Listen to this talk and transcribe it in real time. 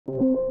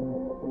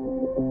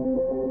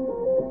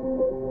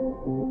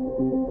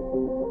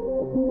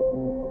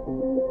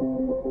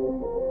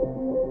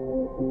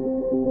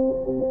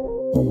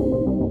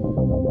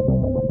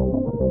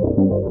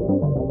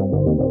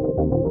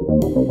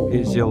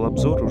Я сделал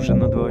обзор уже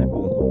на 2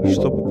 альбома,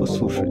 чтобы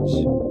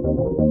послушать.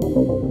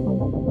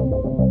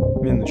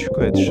 Минуточку,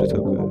 это что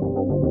такое?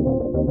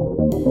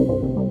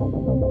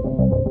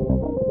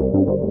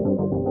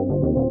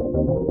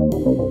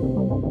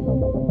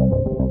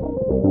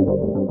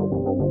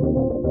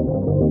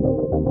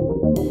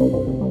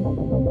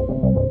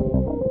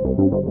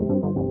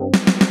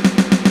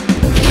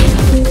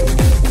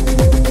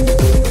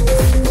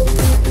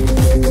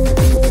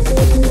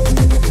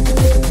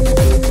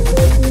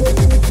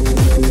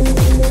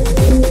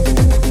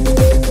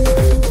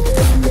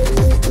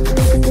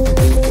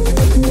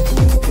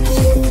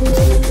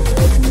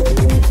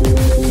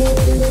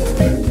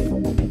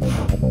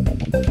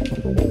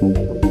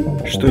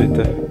 Что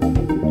это?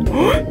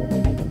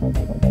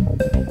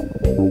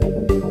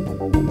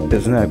 Я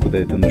знаю, куда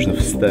это нужно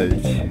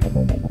вставить.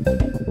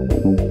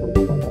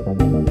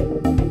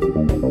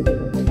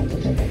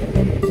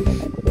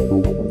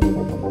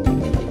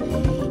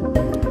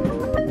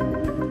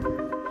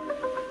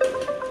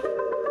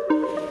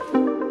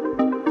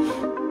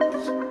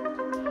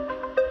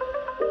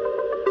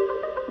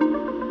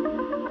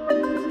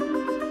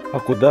 А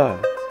куда?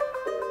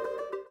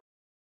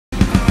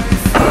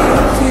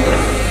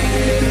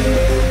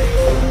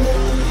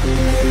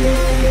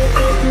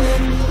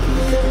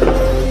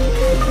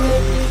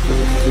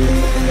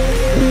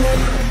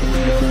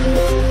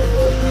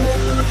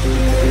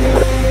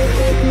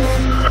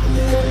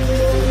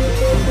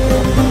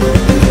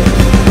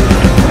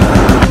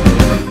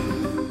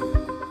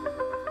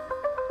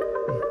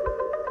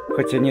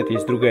 Хотя нет,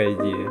 есть другая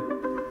идея.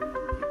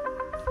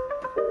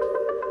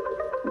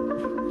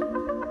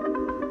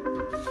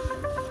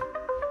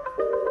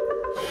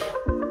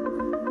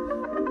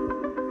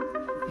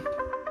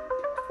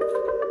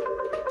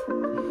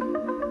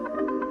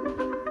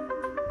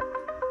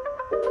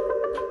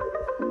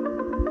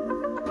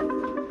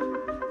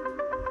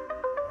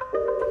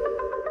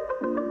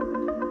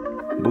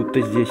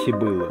 Будто здесь и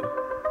было.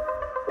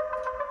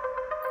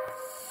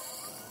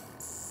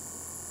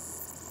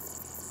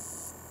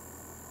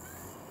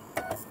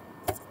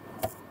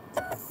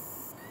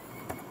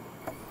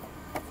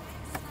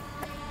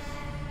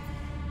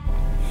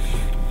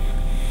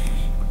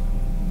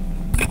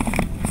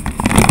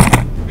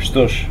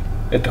 Что ж,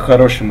 это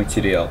хороший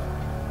материал.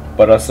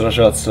 Пора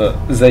сражаться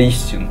за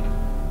истину.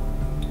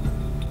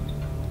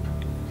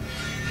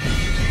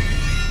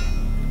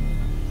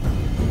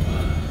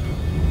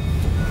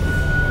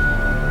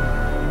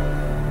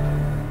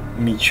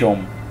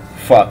 Мечом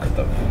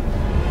фактов.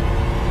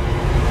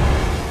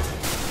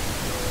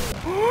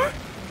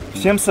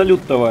 Всем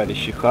салют,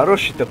 товарищи.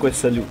 Хороший такой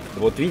салют.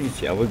 Вот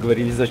видите, а вы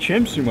говорили,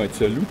 зачем снимать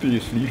салюты,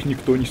 если их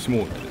никто не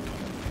смотрит?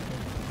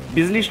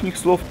 Без лишних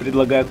слов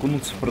предлагаю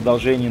окунуться в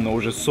продолжение, но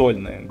уже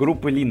сольное,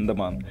 группы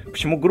Lindemann.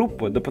 Почему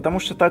группа? Да потому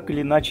что так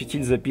или иначе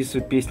ТИЛЛь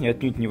записывает песни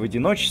отнюдь не в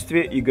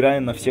одиночестве,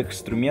 играя на всех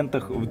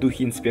инструментах в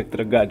духе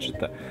инспектора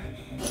гаджета.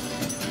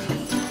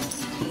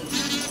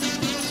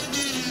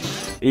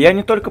 И я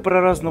не только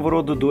про разного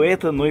рода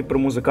дуэты, но и про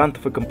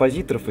музыкантов и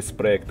композиторов из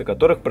проекта,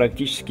 которых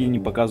практически не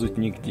показывают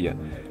нигде.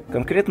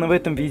 Конкретно в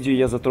этом видео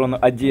я затрону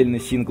отдельные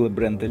синглы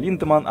бренда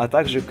Lindemann, а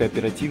также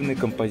кооперативные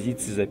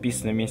композиции,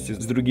 записанные вместе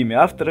с другими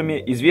авторами,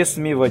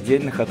 известными в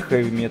отдельных от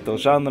хэви-метал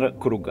жанра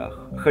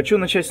кругах. Хочу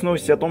начать с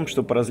новости о том,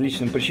 что по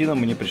различным причинам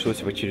мне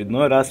пришлось в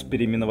очередной раз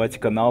переименовать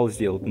канал,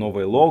 сделать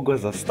новое лого,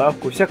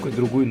 заставку, всякую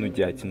другую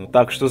нудятину.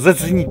 Так что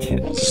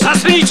зацените!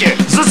 Зацените!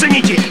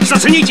 Зацените!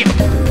 Зацените!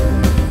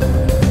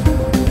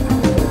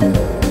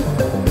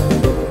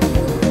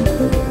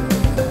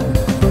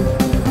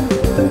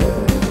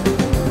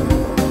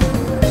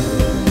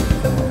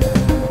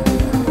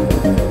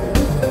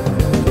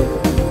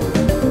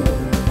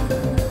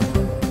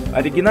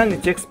 Оригинальный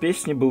текст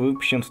песни был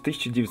выпущен в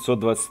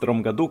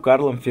 1922 году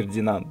Карлом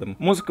Фердинандом.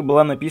 Музыка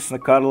была написана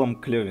Карлом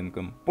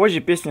Клевингом.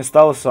 Позже песня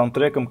стала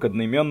саундтреком к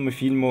одноименному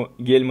фильму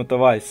Гельмута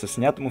Вайса,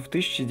 снятому в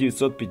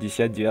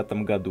 1959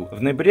 году. В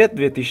ноябре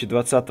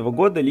 2020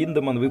 года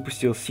Lindemann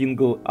выпустил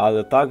сингл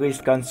Alle Tage,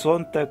 kein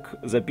Sonntag,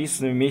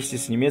 записанный вместе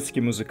с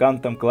немецким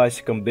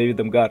музыкантом-классиком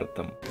Дэвидом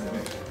Гарретом.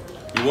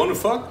 You wanna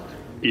fuck?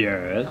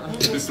 Yeah.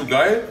 Bist du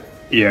geil?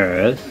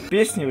 Yeah.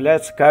 Песня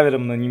является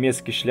кавером на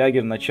немецкий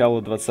шлягер начала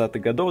 20-х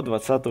годов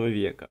 20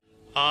 века.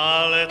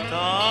 Alle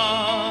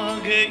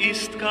Tage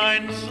ist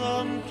kein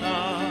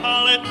Sonntag,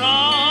 alle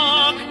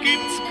Tag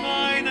gibt's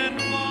keinen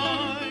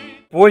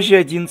Mai. Позже,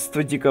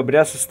 11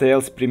 декабря,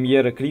 состоялась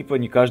премьера клипа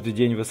 «Не каждый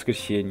день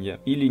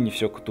воскресенья» или «Не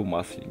все коту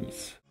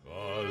маслениц».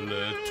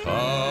 Alle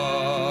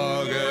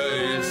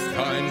Tage ist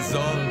kein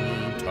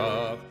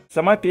Sonntag.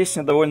 Сама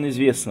песня довольно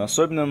известна,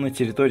 особенно на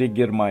территории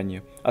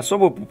Германии.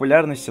 Особую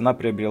популярность она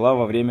приобрела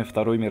во время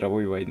Второй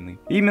мировой войны.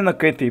 Именно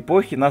к этой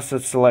эпохе нас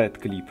отсылает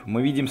клип.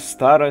 Мы видим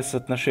старое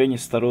соотношение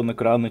сторон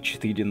экрана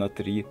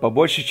 4:3, по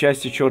большей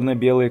части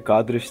черно-белые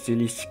кадры в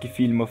стилистике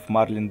фильмов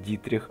Марлен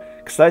Дитрих,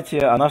 Кстати,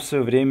 она в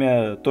свое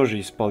время тоже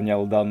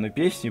исполняла данную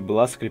песню и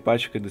была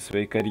скрипачкой до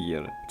своей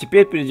карьеры.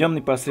 Теперь перейдем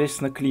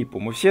непосредственно к клипу.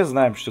 Мы все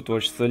знаем, что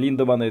творчество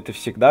Линдеманна — это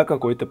всегда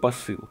какой-то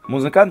посыл.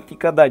 Музыкант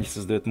никогда не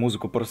создает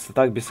музыку просто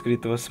так без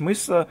скрытого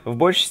смысла, в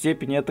большей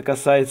степени это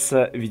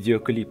касается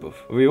видеоклипов.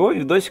 В его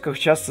видосиках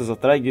часто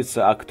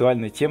затрагиваются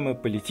актуальные темы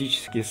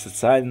политические,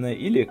 социальные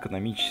или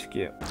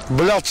экономические.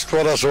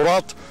 Блядство,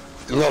 разврат,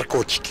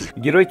 наркотики.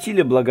 Герой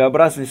Тилля —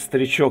 благообразный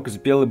старичок с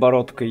белой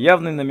бородкой,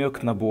 явный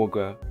намек на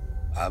Бога.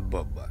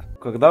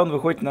 Когда он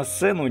выходит на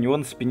сцену, у него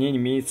на спине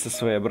имеется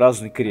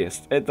своеобразный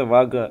крест. Это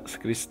вага с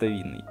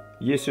крестовиной.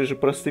 Если же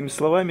простыми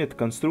словами, это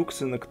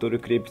конструкция, на которой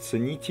крепятся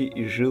нити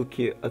и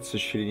жилки от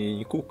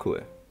сочленений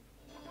куклы.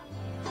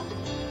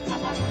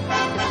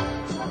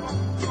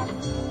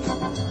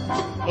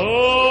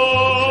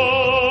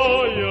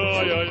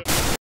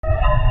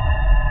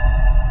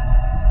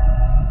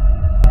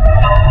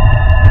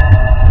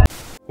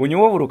 У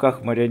него в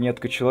руках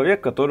марионетка человек,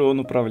 который он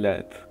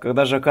управляет.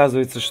 Когда же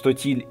оказывается, что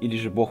Тиль или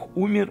же Бог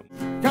умер,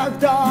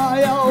 Когда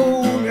я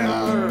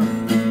умер.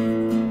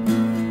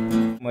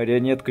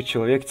 марионетка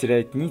человек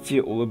теряет нити,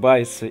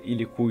 улыбается и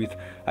ликует,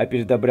 а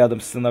перед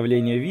обрядом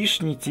становления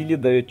вишни Тилли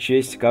дает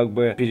честь, как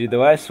бы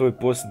передавая свой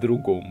пост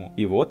другому.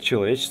 И вот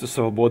человечество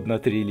свободно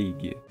от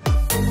религии.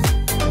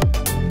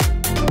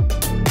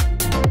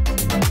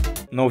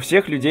 Но у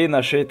всех людей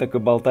на шее так и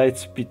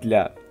болтается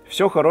петля.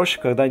 Все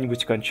хорошее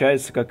когда-нибудь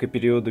кончается, как и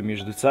периоды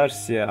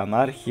междуцарствия,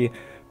 анархии,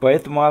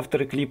 поэтому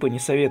авторы клипа не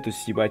советуют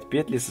съебать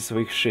петли со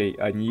своих шей,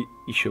 они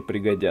еще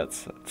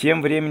пригодятся.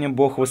 Тем временем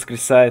Бог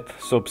воскресает,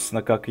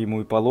 собственно, как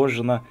ему и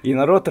положено, и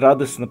народ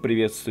радостно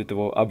приветствует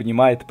его,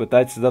 обнимает,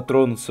 пытается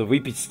дотронуться,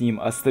 выпить с ним,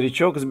 а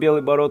старичок с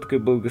белой бородкой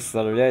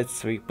благословляет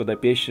своих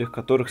подопечных,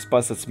 которых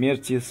спас от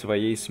смерти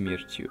своей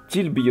смертью.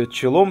 Тиль бьет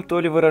челом, то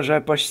ли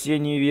выражая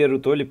почтение и веру,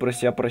 то ли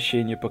прося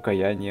прощения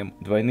покаянием.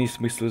 Двойные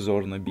смыслы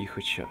Зорна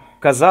Бихача.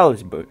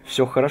 Казалось бы,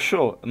 все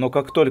хорошо, но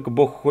как только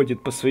Бог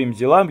уходит по своим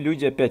делам,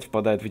 люди опять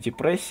впадают в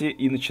депрессию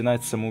и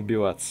начинают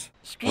самоубиваться.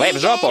 Вы в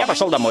жопу, я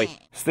пошел домой.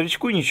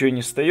 Старичку ничего не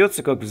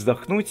остается, как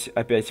вздохнуть,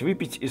 опять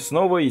выпить и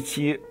снова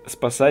идти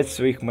спасать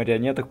своих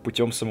марионеток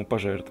путем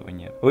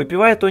самопожертвования.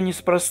 Выпивает он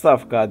неспроста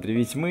в кадре,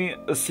 ведь мы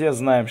все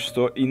знаем,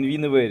 что in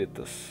vino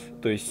veritas,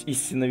 то есть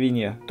истина в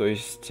вине, то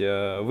есть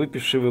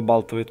выпивший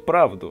выбалтывает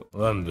правду.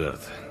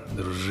 Ламберт,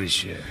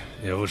 дружище,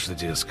 я вот что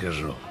тебе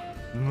скажу.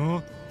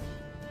 Ну?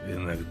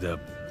 Иногда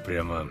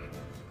прямо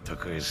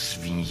такая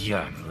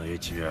свинья, но я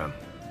тебя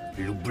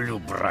люблю,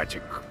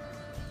 братик.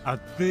 А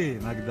ты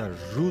иногда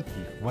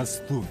жуткий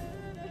хвостун.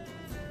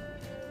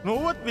 Ну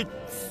вот ведь,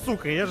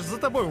 сука, я же за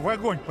тобой в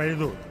огонь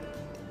пойду.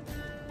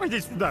 Пойди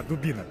сюда,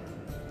 дубина.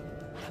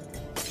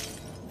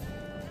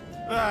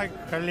 Так,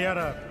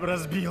 холера,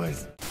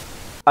 разбилась.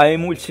 А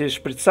эмульсия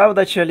шприца в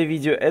начале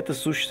видео — это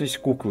сущность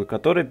куклы,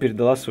 которая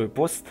передала свой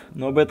пост,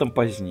 но об этом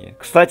позднее.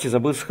 Кстати,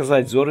 забыл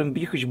сказать, Зорн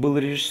Бихач был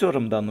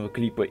режиссером данного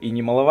клипа, и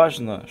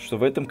немаловажно, что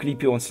в этом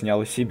клипе он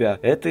снял и себя.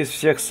 Это из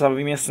всех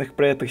совместных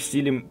проектов с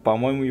Тилем,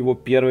 по-моему, его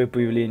первое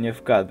появление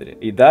в кадре.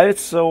 И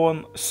давится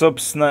он,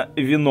 собственно,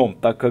 вином,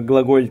 так как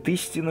глаголит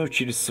истину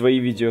через свои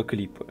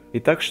видеоклипы.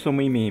 Итак, что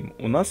мы имеем?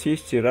 У нас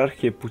есть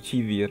иерархия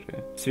пути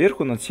веры.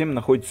 Сверху над всем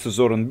находится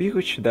Зорн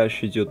Бихач,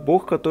 дальше идет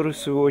Бог, который в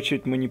свою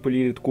очередь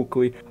манипулирует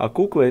куклой, а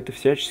кукла — это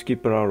всяческие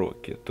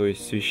пророки, то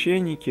есть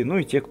священники, ну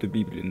и те, кто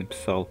Библию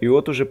написал. И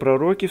вот уже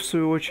пророки, в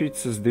свою очередь,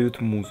 создают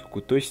музыку,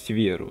 то есть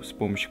веру, с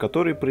помощью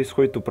которой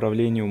происходит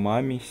управление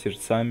умами,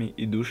 сердцами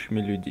и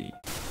душами людей.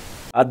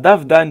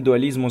 Отдав дань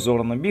дуализму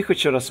Зорна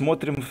Бихача,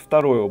 рассмотрим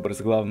второй образ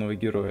главного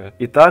героя.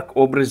 Итак,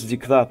 образ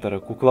диктатора,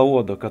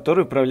 кукловода,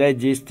 который управляет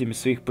действиями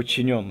своих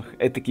подчиненных.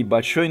 Этакий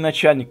большой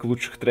начальник в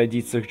лучших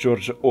традициях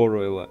Джорджа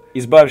Оруэлла.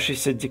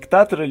 Избавившись от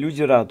диктатора,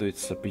 люди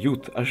радуются,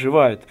 пьют,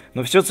 оживают,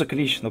 но все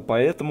циклично,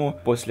 поэтому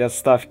после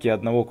отставки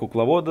одного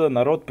кукловода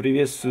народ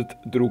приветствует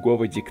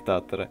другого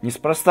диктатора.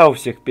 Неспроста у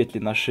всех петли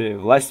на шее,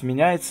 власть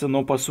меняется,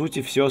 но по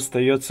сути все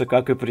остается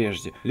как и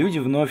прежде. Люди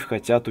вновь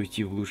хотят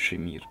уйти в лучший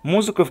мир.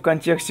 Музыка в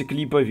контексте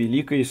клипа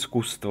великое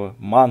искусство,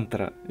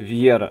 мантра,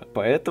 вера,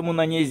 поэтому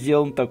на ней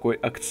сделан такой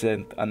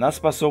акцент. Она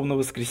способна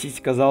воскресить,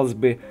 казалось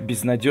бы,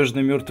 безнадежно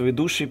мертвые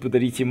души и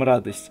подарить им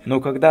радость.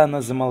 Но когда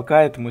она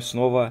замолкает, мы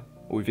снова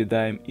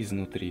увядаем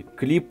изнутри.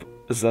 Клип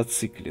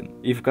зациклен.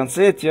 И в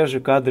конце те же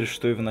кадры,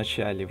 что и в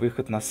начале.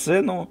 Выход на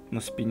сцену, на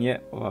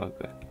спине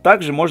вага.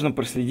 Также можно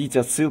проследить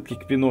отсылки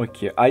к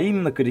Пиноккио, а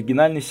именно к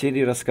оригинальной серии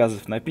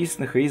рассказов,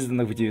 написанных и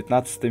изданных в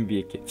 19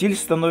 веке. Тиль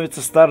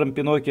становится старым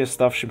Пиноккио,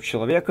 ставшим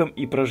человеком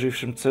и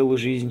прожившим целую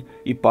жизнь,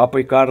 и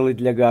папой Карлы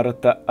для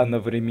Гаррета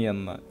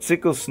одновременно.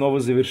 Цикл снова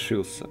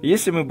завершился.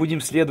 Если мы будем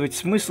следовать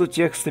смыслу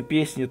текста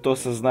песни, то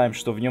осознаем,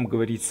 что в нем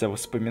говорится о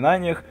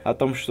воспоминаниях, о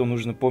том, что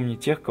нужно помнить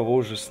тех, кого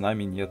уже с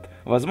нами нет.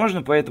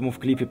 Возможно, поэтому в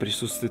клипе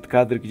присутствуют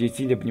кадры, где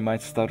Тиль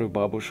обнимает старую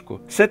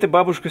бабушку. С этой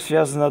бабушкой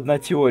связана одна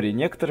теория.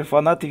 Некоторые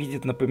фанаты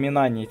видят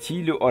напоминание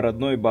Тилю о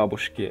родной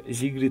бабушке,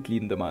 Зигрид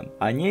Линдеманн.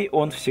 О ней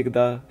он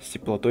всегда с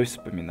теплотой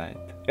вспоминает.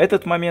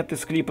 Этот момент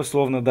из клипа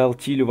словно дал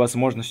Тилю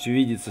возможность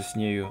увидеться с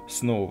нею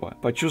снова,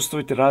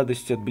 почувствовать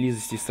радость от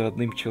близости с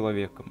родным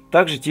человеком.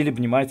 Также Тиль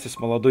обнимается с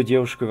молодой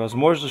девушкой,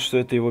 возможно, что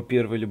это его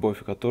первая любовь,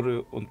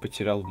 которую он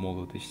потерял в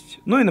молодости.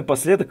 Ну и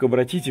напоследок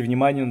обратите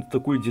внимание на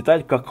такую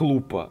деталь, как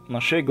лупа на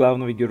шее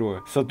главного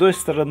героя. С одной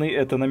стороны,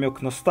 это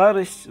намек на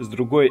старость, с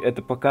другой,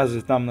 это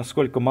показывает нам,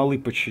 насколько малы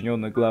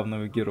подчиненные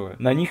главного героя.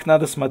 На них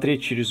надо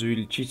смотреть через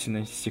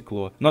увеличительное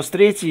стекло. Но с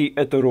третьей,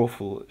 это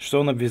рофл, что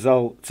он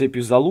обвязал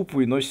цепью за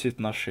лупу и носит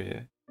на шее.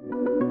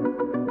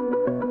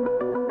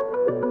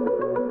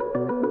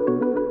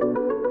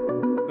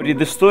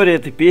 Предыстория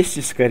этой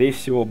песни, скорее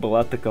всего,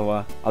 была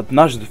такова.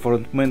 Однажды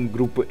фронтмен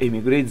группы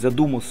Emigrate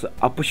задумался,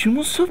 а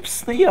почему,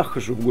 собственно, я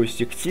хожу в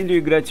гости к Тилю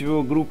играть в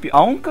его группе,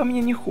 а он ко мне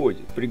не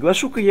ходит?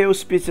 Приглашу-ка я его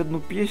спеть одну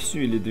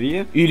песню или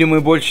две, или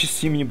мы больше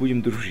с ним не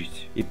будем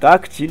дружить.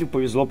 Итак, Тилю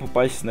повезло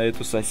попасть на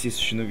эту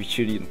сосисочную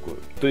вечеринку.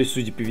 То есть,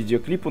 судя по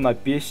видеоклипу, на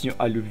песню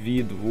о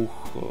любви двух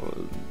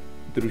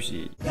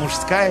друзей.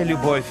 Мужская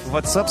любовь,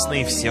 вот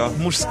собственно и все.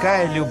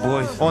 Мужская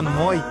любовь, он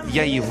мой,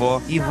 я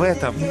его, и в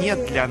этом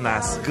нет для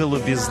нас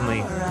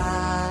голубизны.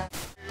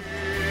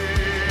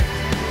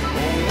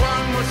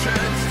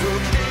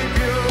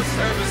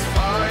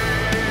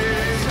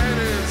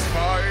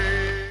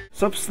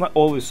 Собственно,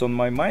 Always on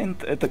My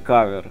Mind — это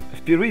кавер.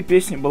 Впервые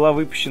песня была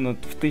выпущена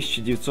в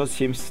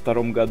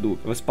 1972 году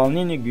в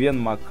исполнении Гвен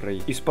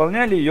Макрей.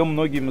 Исполняли ее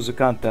многие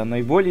музыканты, а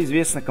наиболее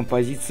известна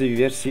композиция в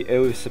версии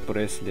Элвиса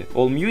Пресли.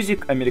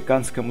 AllMusic,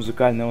 американская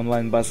музыкальная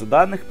онлайн-база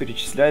данных,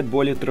 перечисляет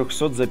более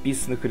 300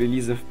 записанных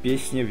релизов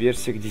песни в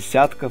версиях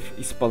десятков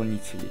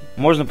исполнителей.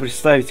 Можно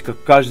представить,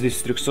 как каждый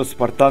из 300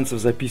 спартанцев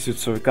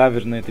записывает свой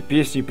кавер на эту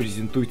песню и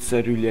презентует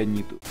царю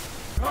Леониду.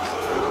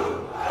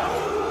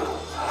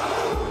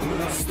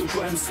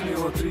 Наступаем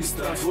смело,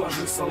 300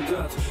 отважных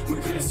солдат.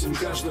 Мы крестим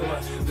каждого,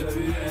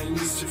 доверяя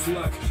нести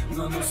флаг.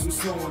 Наносим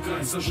снова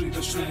край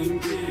зажиточной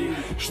империи,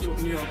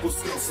 чтоб не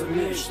опускался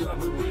меч,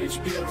 чтобы быть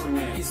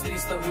первыми. Из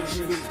 300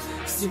 выживет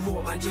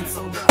всего один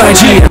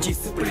солдат.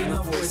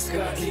 Дисциплина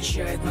войска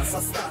отличает нас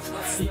от стад.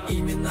 И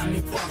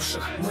именами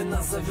павших мы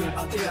назовем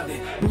отряды.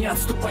 Не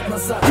отступать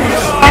назад.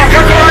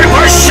 Какой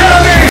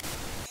пощады!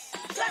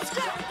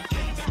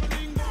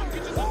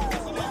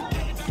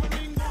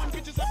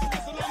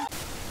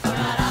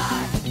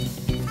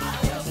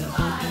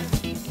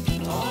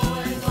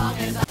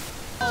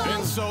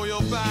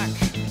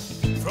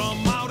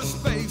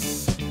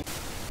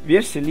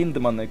 Версия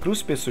Линдеманна и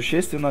Круспе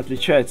существенно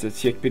отличается от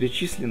всех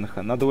перечисленных,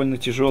 она довольно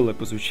тяжелая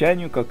по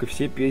звучанию, как и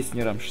все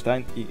песни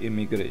Rammstein и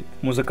Emigrate.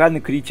 Музыкальный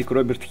критик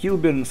Роберт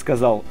Хилберн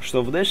сказал,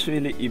 что в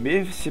Нэшвилле и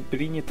Мемфисе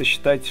принято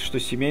считать, что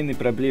семейные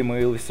проблемы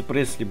Элвиса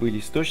Пресли были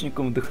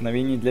источником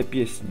вдохновения для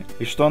песни,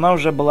 и что она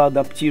уже была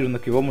адаптирована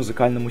к его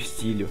музыкальному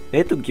стилю.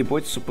 Эту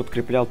гипотезу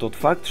подкреплял тот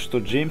факт, что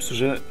Джеймс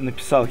уже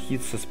написал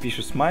хит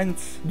Suspicious Minds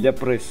для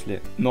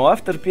Пресли, но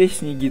автор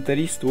песни,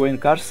 гитарист Уэйн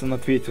Карсон,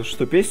 ответил,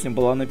 что песня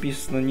была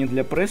написана не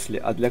для Пресли,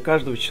 а для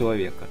каждого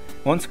человека.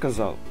 Он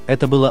сказал: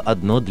 это было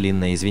одно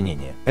длинное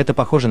извинение. Это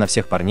похоже на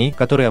всех парней,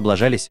 которые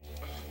облажались.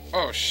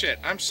 Oh shit,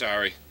 I'm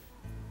sorry.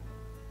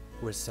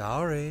 We're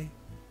sorry.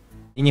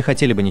 И не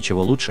хотели бы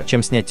ничего лучше,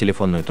 чем снять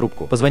телефонную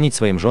трубку, позвонить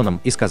своим женам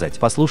и сказать: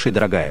 послушай,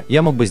 дорогая,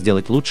 я мог бы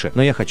сделать лучше,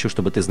 но я хочу,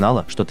 чтобы ты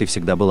знала, что ты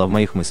всегда была в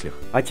моих мыслях.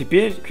 А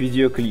теперь к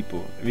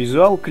видеоклипу.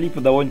 Визуал клипа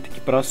довольно-таки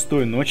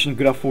простой, но очень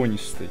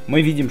графонистый.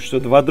 Мы видим,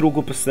 что два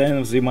друга постоянно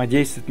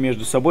взаимодействуют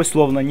между собой,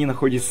 словно они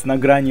находятся на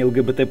грани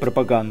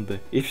ЛГБТ-пропаганды.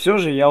 И все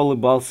же я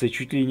улыбался и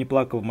чуть ли не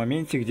плакал в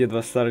моменте, где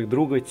два старых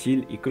друга,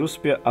 Тиль и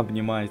Круспе,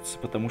 обнимаются,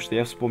 потому что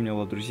я вспомнил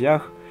о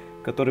друзьях,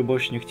 которые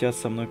больше не хотят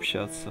со мной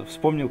общаться.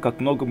 Вспомнил, как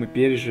много мы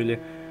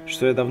пережили,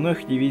 что я давно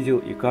их не видел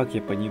и как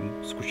я по ним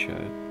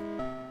скучаю.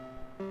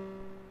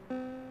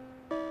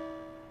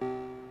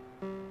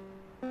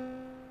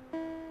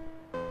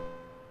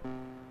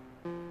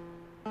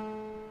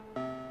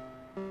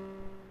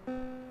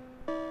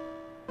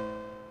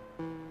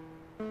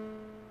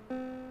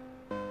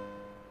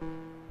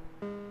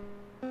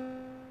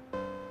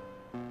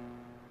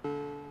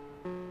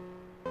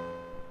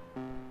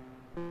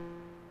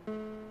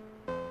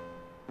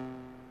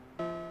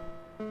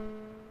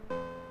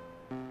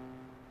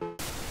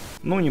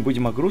 Ну, не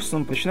будем о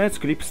грустном. Начинается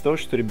клип с того,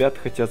 что ребята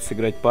хотят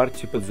сыграть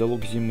партию под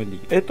залог Земли.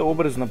 Это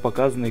образно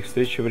показана их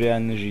встреча в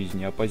реальной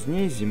жизни, а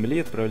позднее с Земли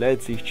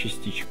отправляется их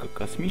частичка,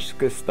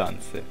 космическая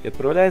станция. И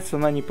отправляется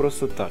она не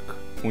просто так.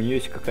 У нее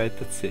есть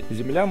какая-то цель.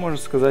 Земля, можно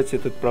сказать,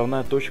 это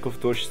отправная точка в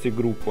творчестве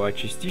группы, а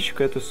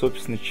частичка — это,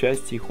 собственно,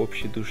 часть их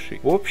общей души.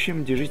 В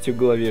общем, держите в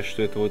голове,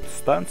 что эта вот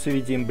станция в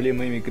виде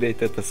эмблемы Emigrate —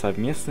 это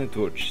совместное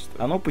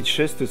творчество. Оно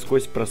путешествует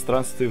сквозь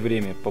пространство и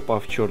время,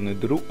 попав в черную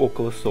дыру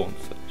около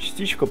Солнца.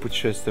 Частичка,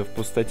 путешествуя в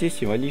пустоте,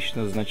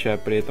 символично означая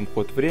при этом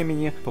ход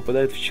времени,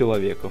 попадает в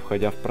человека,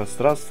 входя в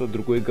пространство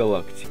другой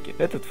галактики.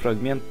 Этот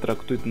фрагмент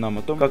трактует нам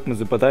о том, как мы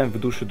западаем в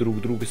душу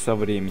друг друга со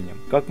временем,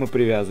 как мы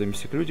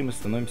привязываемся к людям и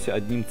становимся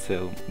одним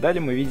целым.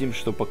 Далее мы видим,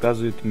 что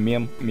показывает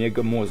мем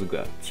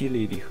мегамозга Тиля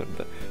и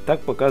Рихарда.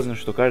 Так показано,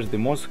 что каждый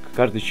мозг,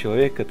 каждый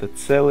человек — это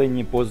целая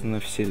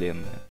непознанная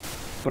вселенная.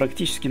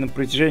 Практически на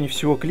протяжении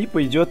всего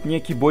клипа идет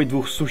некий бой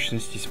двух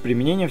сущностей с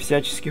применением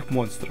всяческих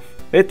монстров.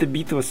 Это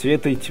битва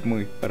света и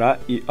тьмы, Ра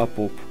и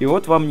Апоп. И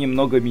вот вам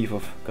немного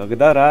мифов.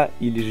 Когда Ра,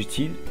 или же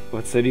Тиль,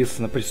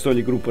 воцарился на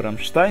престоле группы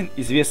Rammstein,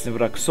 известный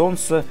враг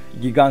Солнца,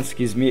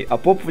 гигантский змей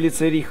Апоп в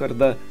лице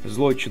Рихарда,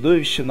 злое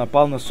чудовище,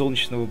 напал на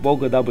солнечного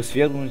бога, дабы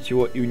свергнуть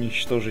его и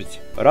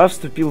уничтожить. Ра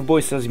вступил в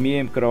бой со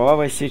змеем,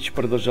 кровавая сеча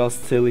продолжалась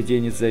целый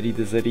день от зари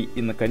до зари,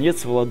 и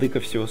наконец владыка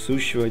всего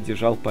сущего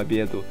одержал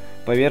победу,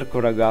 поверг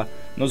врага.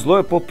 Но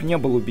злой Апоп не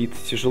был убит,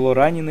 тяжело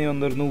раненый он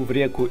нырнул в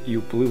реку и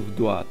уплыл в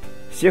Дуат.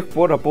 С тех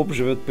пор Апоп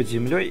живет под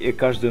землей и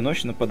каждую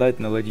ночь нападает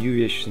на ладью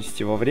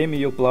вечности во время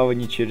ее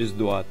плавания через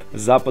Дуат,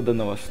 с запада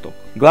на восток.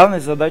 Главной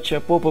задачей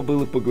Апопа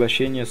было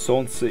поглощение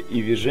солнца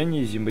и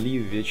ввержение земли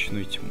в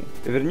вечную тьму.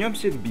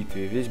 Вернемся к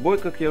битве. Весь бой,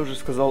 как я уже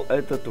сказал,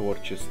 это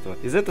творчество.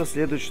 Из этого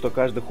следует, что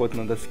каждый ход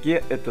на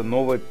доске это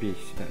новая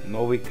песня,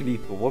 новый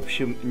клип, в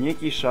общем,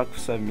 некий шаг в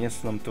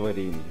совместном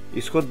творении.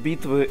 Исход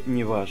битвы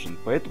не важен,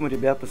 поэтому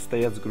ребята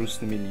стоят с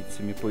грустными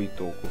лицами по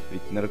итогу,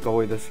 ведь на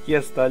роковой доске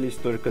остались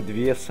только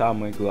две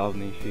самые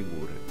главные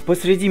фигуры.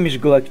 Посреди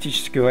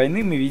межгалактической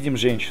войны мы видим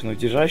женщину,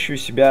 держащую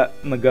себя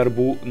на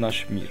горбу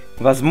наш мир.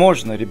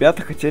 Возможно,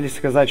 ребята хотели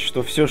сказать,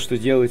 что все, что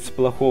делается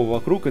плохого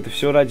вокруг, это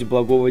все ради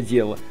благого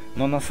дела.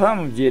 Но на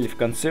самом деле в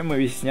конце мы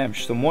выясняем,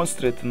 что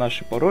монстры это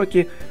наши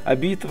пороки, а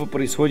битва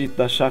происходит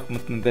на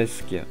шахматной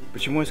доске.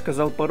 Почему я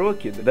сказал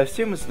пороки? Да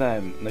все мы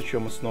знаем, на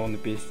чем основаны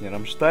песни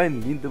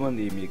Rammstein, Lindemann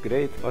и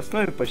Emigrate. В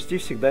основе почти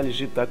всегда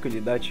лежит так или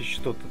иначе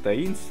что-то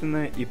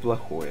таинственное и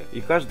плохое.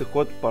 И каждый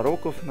ход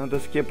пороков на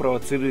доске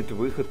провоцирует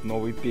выход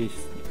новой песни.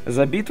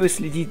 За битвой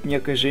следит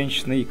некая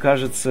женщина, и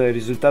кажется,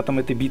 результатом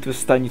этой битвы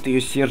станет ее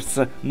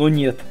сердце, но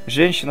нет.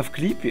 Женщина в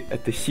клипе —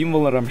 это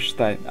символ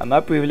Rammstein.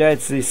 Она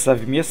появляется из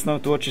совместного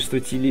творчества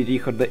Тилля и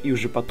Рихарда, и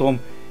уже потом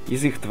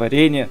из их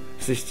творения,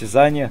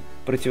 состязания,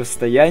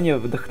 противостояния,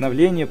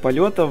 вдохновления,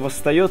 полета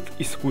восстает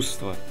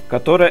искусство,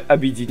 которое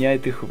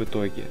объединяет их в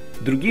итоге.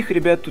 Других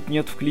ребят тут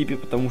нет в клипе,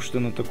 потому что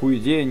на такую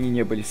идею они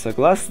не были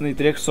согласны, и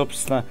трек,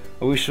 собственно,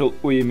 вышел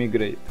у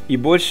Emigrate. И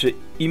больше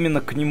именно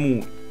к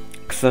нему,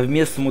 к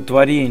совместному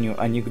творению,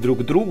 а не к друг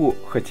другу,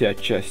 хотя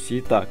отчасти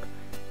и так,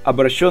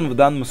 обращен в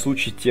данном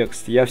случае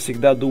текст «Я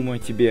всегда думаю о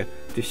тебе,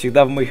 ты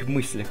всегда в моих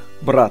мыслях,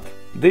 брат».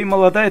 Да и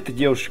молодая эта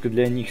девушка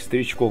для них,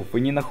 старичков,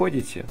 вы не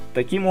находите?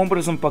 Таким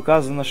образом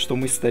показано, что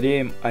мы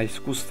стареем, а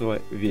искусство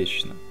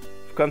вечно.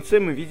 В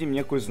конце мы видим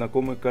некую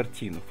знакомую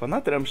картину.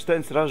 Фанаты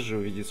Rammstein сразу же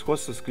увидят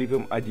сходство с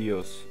клипом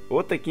 «Adios».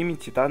 Вот такими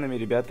титанами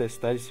ребята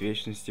остались в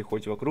вечности,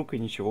 хоть вокруг и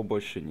ничего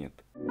больше нет.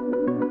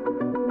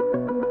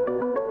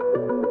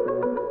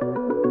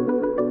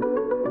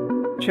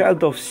 Child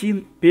of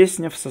Sin –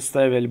 песня в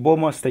составе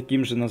альбома с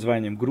таким же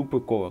названием группы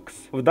Kovacs.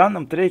 В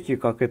данном треке,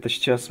 как это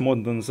сейчас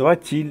модно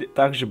называть, Тиль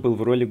также был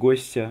в роли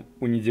гостя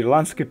у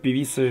нидерландской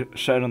певицы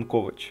Шерон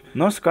Ковач.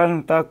 Но,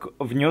 скажем так,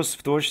 внес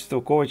в творчество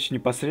Ковач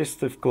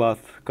непосредственный вклад.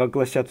 Как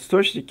гласят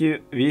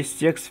источники, весь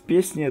текст в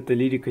песне – это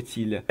лирика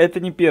Тиля. Это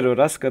не первый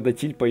раз, когда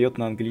Тиль поет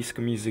на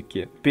английском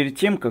языке. Перед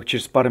тем, как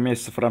через пару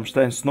месяцев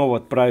Rammstein снова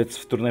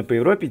отправится в турне по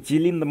Европе,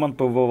 Тиль Линдеманн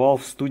побывал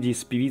в студии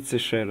с певицей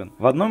Шерон.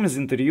 В одном из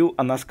интервью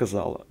она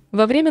сказала: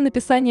 «Во время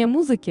написания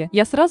музыки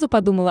я сразу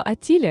подумала о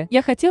Тиле,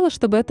 я хотела,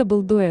 чтобы это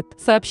был дуэт.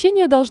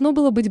 Сообщение должно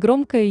было быть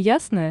громкое и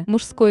ясное,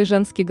 мужской и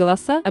женский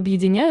голоса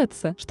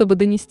объединяются, чтобы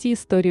донести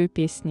историю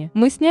песни.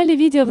 Мы сняли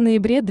видео в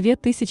ноябре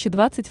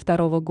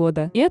 2022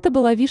 года, и это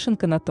была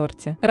вишенка на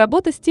торте.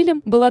 Работа с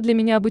Тилем была для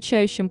меня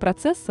обучающим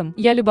процессом,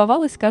 я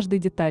любовалась каждой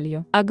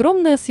деталью.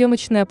 Огромная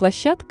съемочная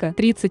площадка,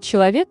 30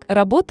 человек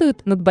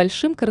работают над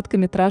большим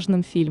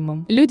короткометражным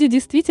фильмом. Люди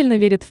действительно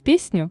верят в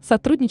песню,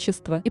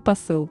 сотрудничество и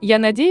посыл. Я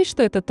надеюсь,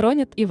 что это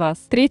тронет и вас.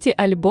 Третий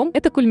альбом –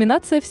 это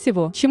кульминация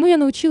всего, чему я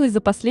научилась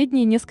за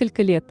последние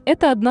несколько лет.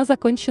 Это одна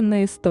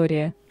законченная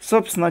история».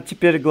 Собственно,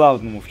 теперь к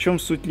главному. В чем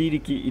суть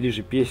лирики или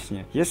же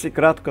песни? Если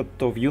кратко,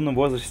 то в юном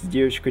возрасте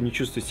девочка не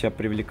чувствует себя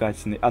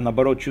привлекательной, а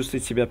наоборот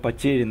чувствует себя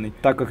потерянной,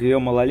 так как ее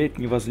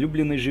малолетний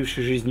возлюбленный,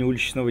 живший жизнью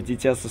уличного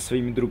дитя со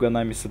своими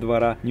друганами со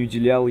двора, не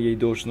уделял ей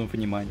должного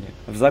внимания.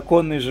 В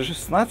законные же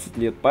 16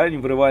 лет парень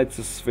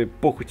врывается со своей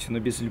похотью, но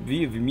без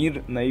любви, в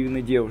мир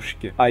наивной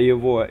девушки, а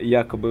его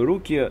якобы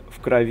руки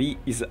в крови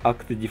из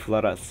акта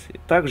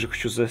дефлорации. Также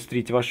хочу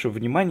заострить ваше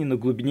внимание на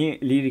глубине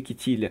лирики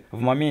Тиля.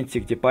 В моменте,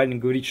 где парень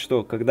говорит,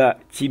 что когда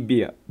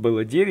тебе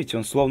было 9,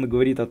 он словно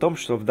говорит о том,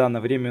 что в данное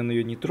время он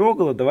ее не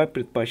трогал, а давай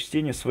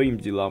предпочтение своим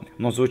делам.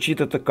 Но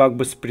звучит это как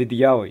бы с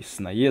предъявой, с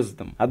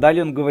наездом. А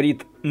далее он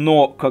говорит: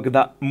 но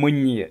когда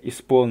мне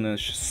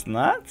исполнилось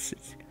 16,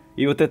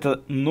 и вот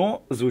это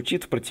 «но»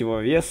 звучит в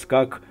противовес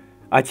как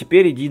 «а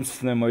теперь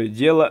единственное мое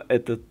дело —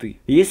 это ты».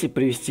 Если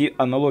привести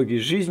аналогию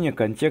из жизни,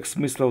 контекст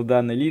смысла в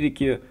данной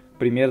лирике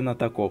примерно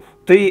таков.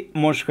 Ты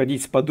можешь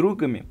ходить с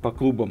подругами по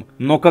клубам,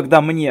 но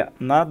когда мне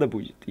надо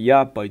будет,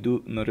 я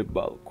пойду на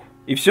рыбалку.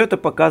 И все это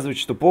показывает,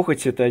 что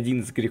похоть — это один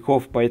из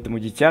грехов, поэтому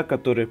дитя,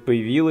 которое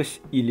появилось,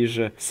 или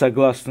же,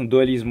 согласно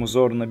дуализму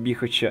Зорна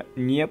Бихача,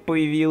 не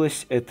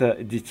появилось, это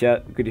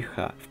дитя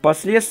греха.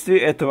 Впоследствии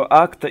этого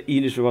акта,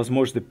 или же,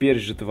 возможно,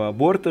 пережитого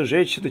аборта,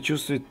 женщина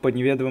чувствует по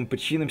неведомым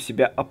причинам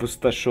себя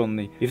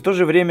опустошенной. И в то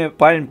же время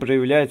парень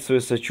проявляет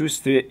свое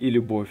сочувствие и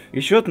любовь.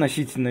 Еще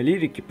относительно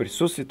лирики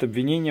присутствует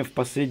обвинение в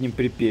последнем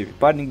припеве.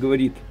 Парень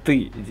говорит: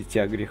 «Ты,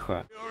 дитя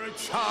греха».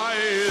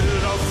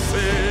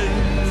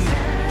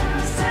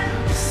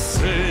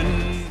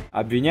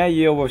 Обвиняя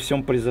ее во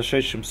всем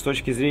произошедшем с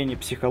точки зрения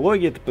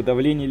психологии, это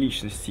подавление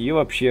личности и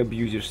вообще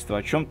абьюзерство,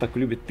 о чем так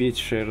любит петь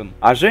Шерон.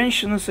 А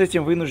женщина с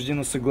этим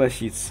вынуждена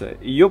согласиться.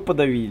 Ее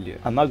подавили.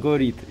 Она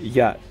говорит: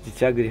 «Я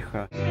дитя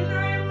греха».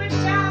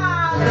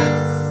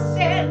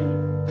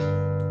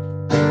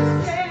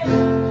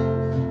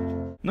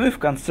 Ну и в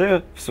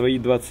конце, в свои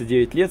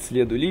 29 лет,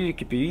 следуя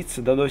лирике,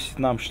 певица доносит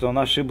нам, что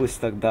она ошиблась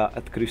тогда,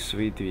 открыв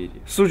свои двери.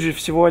 Суть же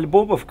всего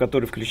альбома, в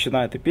который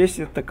включена эта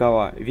песня,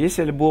 такова. Весь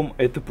альбом —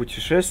 это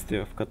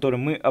путешествие, в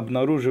котором мы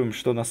обнаруживаем,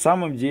 что на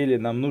самом деле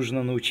нам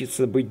нужно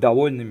научиться быть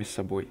довольными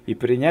собой и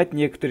принять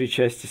некоторые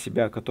части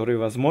себя, которые,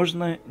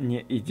 возможно,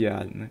 не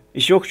идеальны.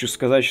 Еще хочу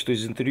сказать, что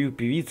из интервью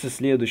певицы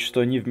следует,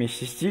 что они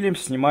вместе с Тилем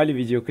снимали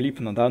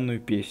видеоклип на данную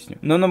песню.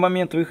 Но на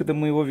момент выхода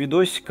моего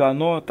видосика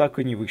оно так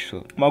и не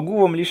вышло. Могу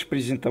вам лишь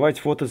презентовать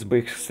фото с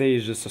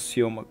бэкстейджа со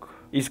съемок,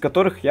 из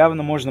которых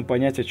явно можно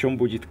понять, о чем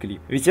будет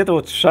клип. Ведь это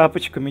вот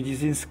шапочка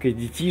медицинская,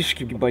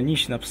 детишки,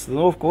 больничная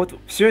обстановка, вот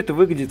все это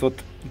выглядит вот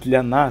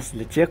для нас,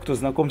 для тех, кто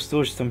знаком с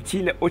творчеством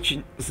Тиля,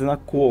 очень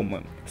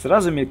знакомым.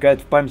 Сразу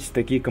мелькают в памяти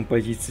такие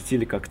композиции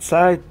Тиля, как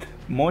Zeit,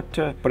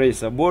 Motto,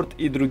 Praise Abort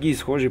и другие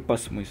схожие по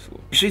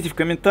смыслу. Пишите в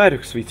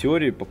комментариях свои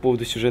теории по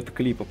поводу сюжета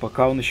клипа,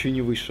 пока он еще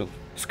не вышел.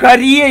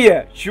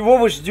 Скорее! Чего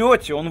вы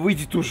ждете? Он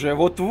выйдет уже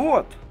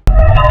вот-вот!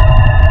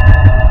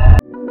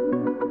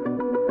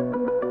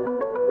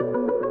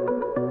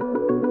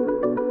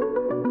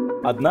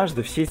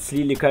 Однажды в сеть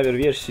слили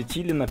кавер-версию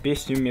Тиля на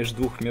песню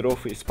 «Между двух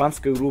миров»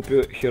 испанской группе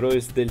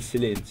Heroes del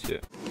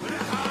Silencio.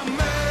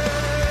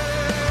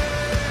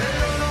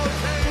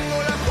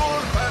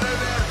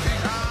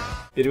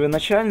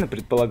 Первоначально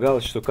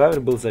предполагалось, что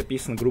кавер был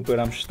записан группой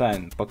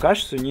Rammstein. Пока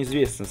что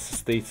неизвестно,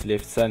 состоится ли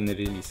официальный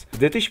релиз. В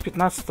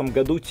 2015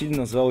 году Тиль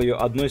назвал ее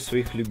одной из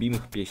своих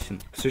любимых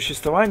песен.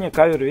 Существование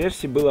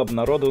кавер-версии было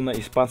обнародовано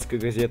испанской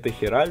газетой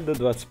Heraldo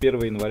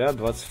 21 января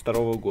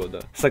 2022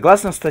 года.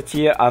 Согласно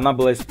статье, она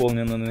была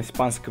исполнена на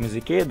испанском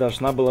языке и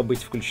должна была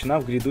быть включена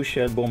в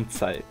грядущий альбом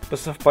Zeit. По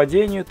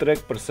совпадению, трек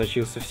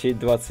просочился в сеть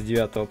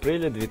 29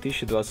 апреля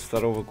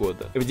 2022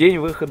 года, в день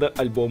выхода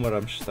альбома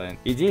Rammstein.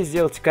 Идея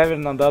сделать кавер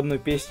на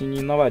данную песня не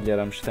нова для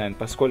Rammstein,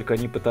 поскольку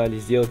они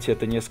пытались сделать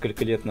это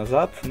несколько лет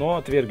назад, но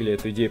отвергли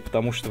эту идею,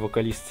 потому что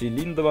вокалист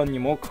Lindemann не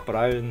мог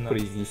правильно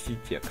произнести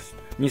текст.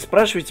 Не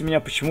спрашивайте меня,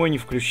 почему я не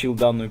включил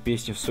данную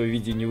песню в свое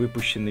видео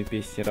невыпущенной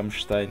песни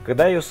Rammstein.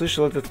 Когда я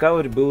услышал этот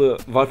кавер, было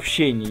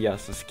вообще не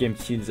ясно, с кем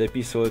Тиль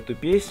записывал эту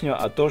песню,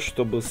 а то,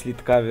 что был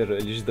слит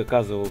кавер, лишь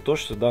доказывало то,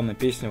 что данная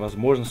песня,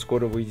 возможно,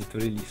 скоро выйдет в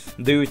релиз.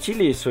 Да и у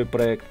Тиля есть свой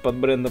проект, под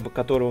брендом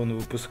которого он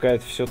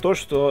выпускает все то,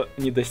 что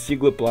не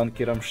достигло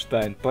планки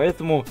Rammstein.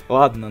 Поэтому,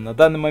 ладно, на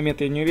данный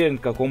момент я не уверен,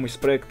 к какому из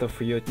проектов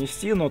ее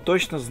отнести, но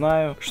точно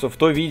знаю, что в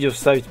то видео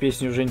вставить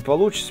песню уже не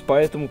получится,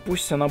 поэтому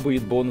пусть она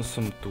будет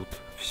бонусом тут.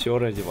 Все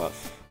ради вас.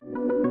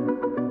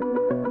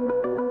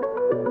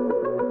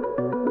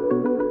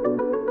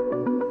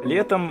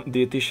 Летом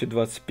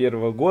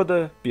 2021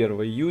 года, 1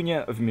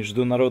 июня, в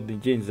Международный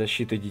день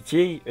защиты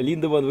детей,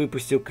 Lindemann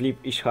выпустил клип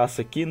 «Ich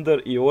hasse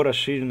Kinder» и его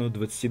расширенную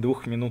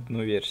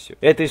 22-минутную версию.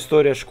 Это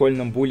история о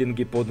школьном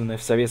буллинге, поданная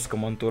в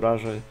советском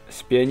антураже,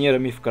 с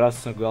пионерами в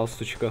красных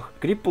галстучках.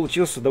 Клип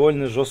получился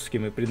довольно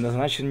жестким и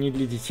предназначен не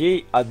для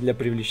детей, а для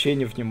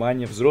привлечения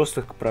внимания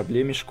взрослых к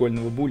проблеме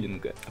школьного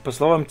буллинга. По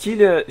словам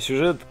Тиля,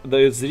 сюжет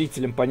дает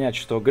зрителям понять,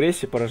 что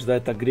агрессия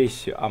порождает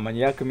агрессию, а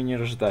маньяками не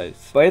рождается.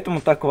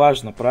 Поэтому так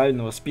важно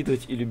правильно воспитывать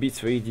и любить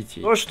своих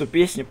детей. То, что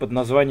песня под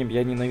названием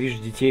 «Я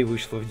ненавижу детей»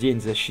 вышла в День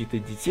защиты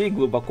детей,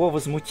 глубоко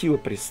возмутила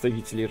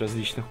представителей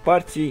различных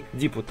партий,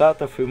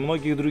 депутатов и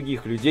многих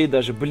других людей,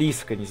 даже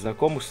близко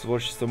незнакомых с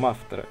творчеством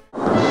автора.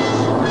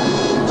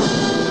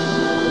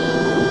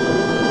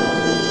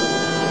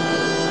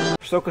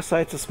 Что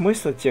касается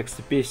смысла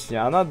текста песни,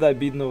 она до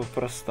обидного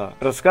проста.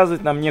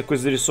 Рассказывает нам некую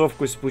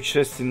зарисовку из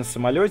путешествий на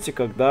самолете,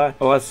 когда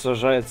вас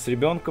сажают с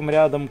ребенком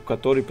рядом,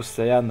 который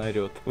постоянно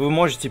орет. Вы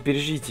можете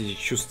пережить эти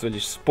чувства,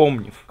 лишь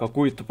вспомнив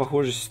какую-то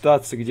похожую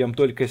ситуацию, где вам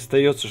только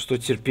остается, что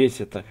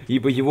терпеть это,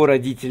 ибо его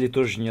родители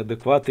тоже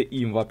неадекваты, и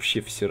им вообще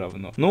все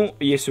равно. Ну,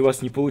 если у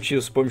вас не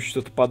получилось вспомнить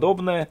что-то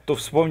подобное, то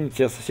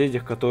вспомните о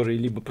соседях, которые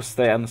либо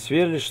постоянно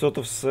сверлят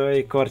что-то в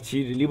своей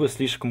квартире, либо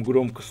слишком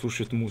громко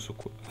слушают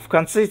музыку. В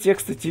конце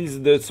текста Тиль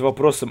задается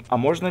вопросом, а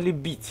можно ли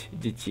бить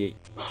детей?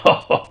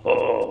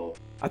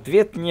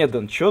 Ответ не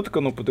дан четко,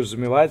 но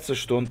подразумевается,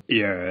 что он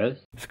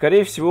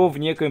скорее всего в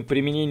некоем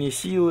применении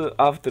силы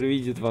автор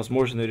видит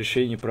возможное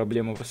решение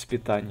проблемы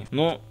воспитания.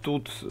 Но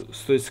тут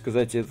стоит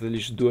сказать, это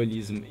лишь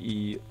дуализм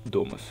и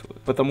домыслы.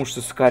 Потому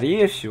что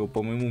скорее всего,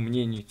 по моему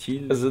мнению,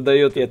 Тиль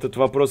задает этот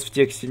вопрос в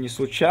тексте не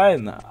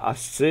случайно, а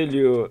с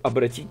целью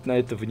обратить на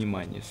это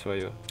внимание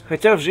свое.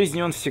 Хотя в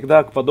жизни он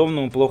всегда к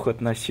подобному плохо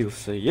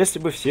относился. Если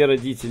бы все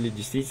родители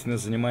действительно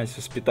занимались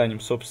воспитанием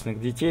собственных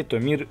детей, то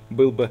мир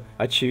был бы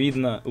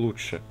очевидно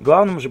лучше.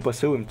 Главным же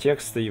посылом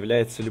текста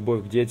является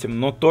любовь к детям,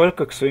 но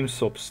только к своим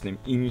собственным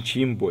и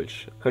ничьим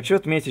больше. Хочу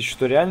отметить,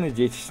 что реально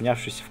дети,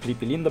 снявшиеся в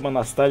клипе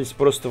Линдеманна, остались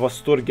просто в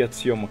восторге от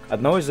съемок.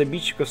 Одного из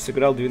обидчиков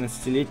сыграл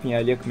 12-летний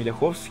Олег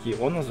Миляховский.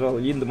 Он назвал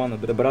Линдеманна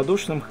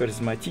добродушным,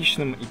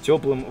 харизматичным и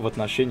теплым в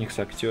отношениях с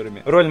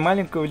актерами. Роль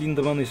маленького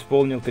Линдеманна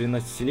исполнил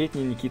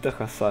 13-летний Никита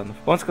Хасанов.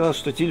 Он сказал,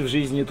 что Тиль в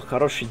жизни это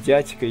хороший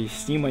дядька, и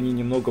с ним они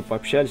немного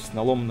пообщались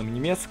на ломаном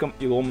немецком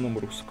и ломаном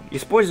русском.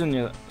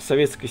 Использование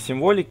советской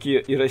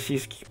символики и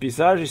российских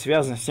пейзажей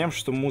связано с тем,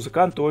 что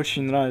музыканту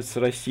очень нравится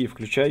Россия,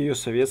 включая ее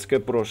советское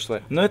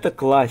прошлое. Но это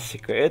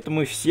классика, это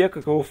мы все,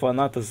 как его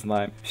фанаты,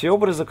 знаем. Все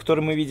образы,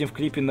 которые мы видим в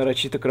клипе,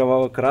 нарочито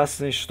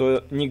кроваво-красные,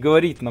 что не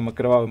говорит нам о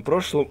кровавом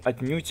прошлом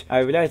отнюдь,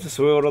 а является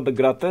своего рода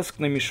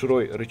гротескной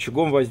мишурой,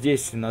 рычагом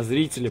воздействия на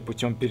зрителя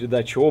путем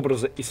передачи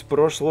образа из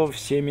прошлого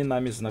всеми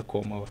нами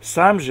знакомого.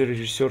 Сам же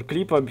режиссер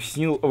клипа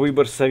объяснил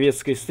выбор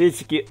советской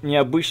эстетики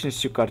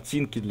необычностью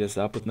картинки для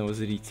западного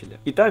зрителя.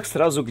 Итак,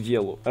 сразу к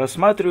делу.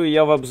 Рассматриваю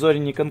я в обзоре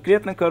не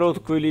конкретно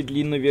короткую или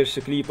длинную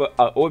версию клипа,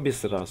 а обе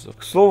сразу.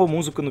 К слову,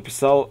 музыку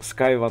написал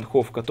Скай Ван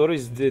Хофф, который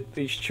с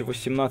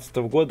 2018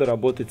 года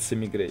работает с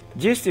Emigrate.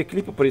 Действие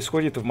клипа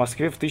происходит в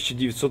Москве в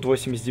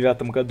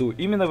 1989 году.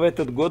 Именно в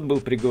этот год был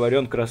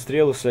приговорен к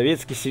расстрелу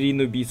советский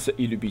серийный убийца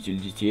и любитель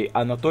детей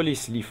Анатолий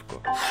Сливко.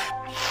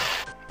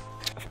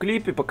 В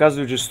клипе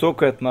показывают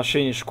жестокое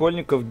отношение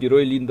школьников к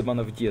герою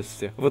Линдеманна в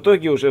детстве. В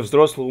итоге уже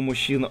взрослого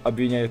мужчину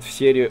обвиняют в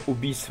серии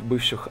убийств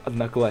бывших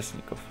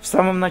одноклассников. В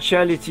самом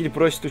начале Тиль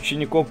просит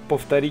учеников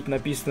повторить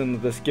написанную на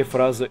доске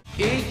фразу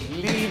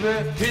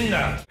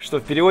что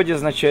в переводе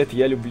означает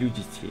 «я люблю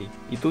детей».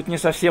 И тут не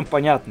совсем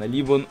понятно,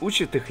 либо он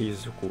учит их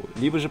языку,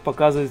 либо же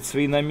показывает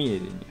свои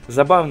намерения.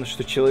 Забавно,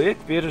 что человек,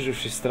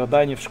 переживший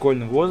страдания в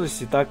школьном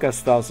возрасте, так и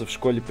остался в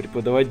школе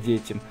преподавать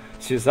детям,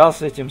 связал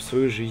с этим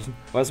свою жизнь.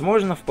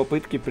 Возможно, в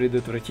попытке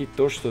предотвратить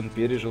то, что он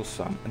пережил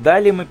сам.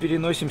 Далее мы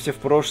переносимся в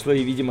прошлое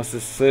и видим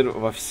СССР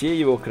во всей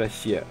его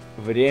красе.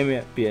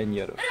 Время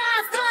пионеров.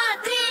 Раз,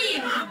 два,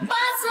 три,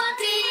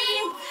 посмотри,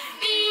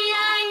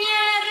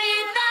 пионеры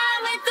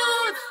там и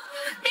тут,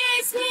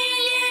 песни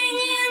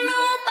Ленину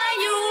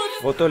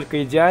поют. Вот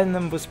только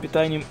идеальным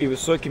воспитанием и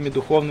высокими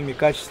духовными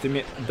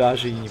качествами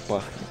даже и не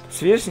пахнет.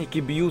 Сверстники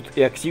бьют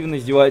и активно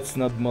издеваются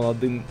над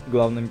молодым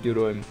главным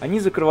героем. Они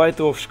закрывают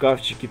его в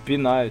шкафчике,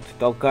 пинают,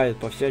 толкают,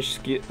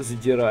 по-всячески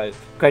задирают.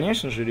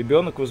 Конечно же,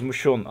 ребенок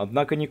возмущен,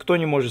 однако никто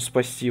не может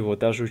спасти его,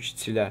 даже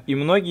учителя. И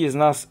многие из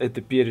нас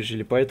это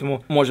пережили,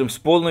 поэтому можем с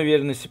полной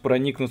уверенностью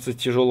проникнуться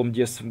тяжелым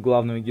детством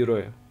главного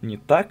героя. Не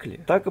так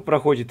ли? Так и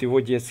проходят его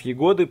детские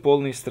годы,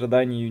 полные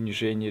страданий и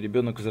унижения.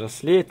 Ребенок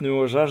взрослеет, но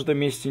его жажда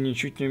мести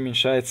ничуть не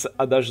уменьшается,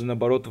 а даже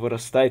наоборот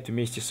вырастает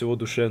вместе с его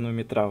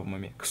душевными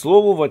травмами. К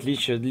слову, в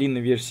отличие от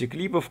длинной версии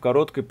клипа, в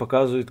короткой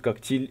показывают, как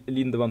Тиль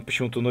Линдеманн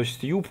почему-то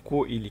носит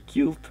юбку или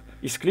килт.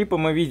 Из клипа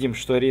мы видим,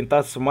 что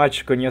ориентация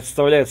мальчика не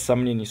отставляет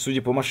сомнений.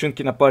 Судя по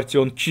машинке на партии,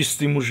 он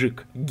чистый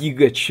мужик.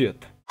 Гигачет.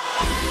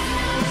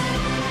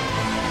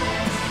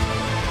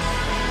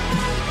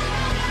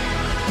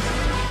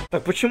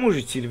 Так почему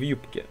же Тиль в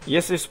юбке?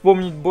 Если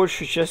вспомнить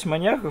большую часть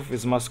маньяков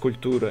из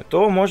масс-культуры,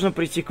 то можно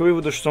прийти к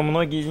выводу, что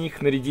многие из них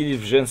нарядились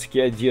в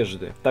женские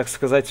одежды, так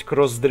сказать,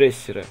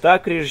 кроссдрессеры.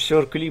 Так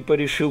режиссер клипа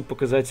решил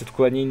показать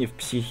отклонение в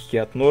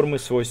психике от нормы,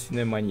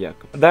 свойственной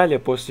маньякам. Далее,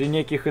 после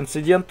неких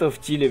инцидентов,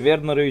 Тиля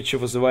Вернеровича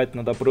вызывают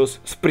на допрос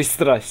с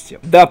пристрастием.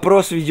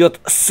 Допрос ведет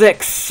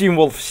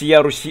секс-символ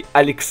всея Руси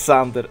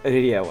Александр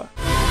Ревва.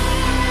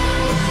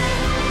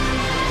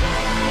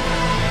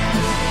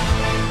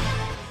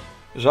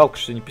 Жалко,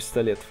 что не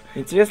пистолетов.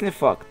 Интересный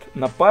факт.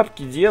 На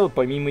папке дела,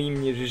 помимо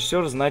имени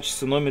режиссера,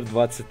 значится номер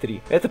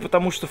 23. Это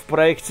потому, что в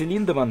проекте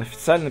Lindemann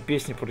официально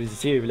песня про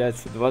детей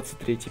является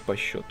 23-й по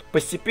счету.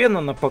 Постепенно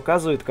она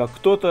показывает, как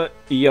кто-то,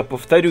 и я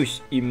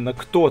повторюсь, именно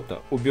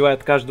кто-то,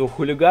 убивает каждого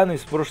хулигана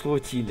из прошлого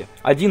Тиля.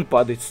 Один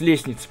падает с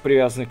лестницы,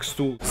 привязанной к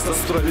стулу. За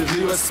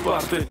справедливость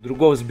Спарты.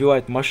 Другого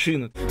сбивает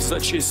машина. За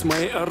честь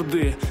моей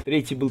орды.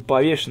 Третий был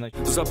повешен.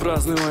 За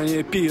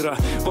празднование пира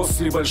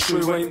после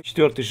большой войны.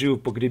 Четвертый живо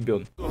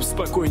погребен.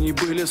 Спокойней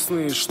были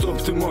сны, чтоб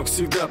ты мог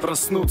всегда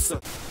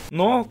проснуться.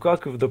 Но,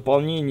 как и в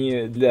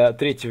дополнении для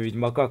третьего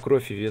Ведьмака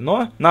 «Кровь и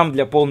вино», нам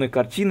для полной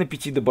картины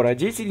 5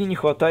 добродетелей не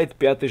хватает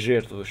 5-й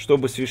жертвы,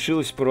 чтобы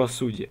свершилось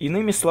правосудие.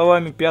 Иными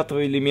словами,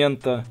 5-го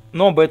элемента,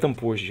 но об этом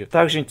позже.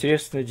 Также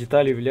интересной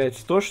деталью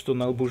является то, что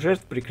на лбу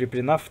жертв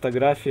прикреплена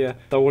фотография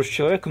того же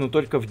человека, но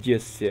только в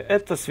детстве.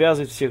 Это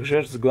связывает всех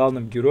жертв с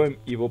главным героем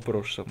и его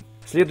прошлым.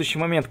 Следующий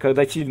момент,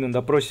 когда Тиль на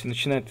допросе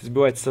начинает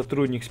избивать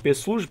сотрудник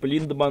спецслужб,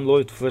 Линдеманн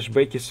ловит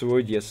флешбеки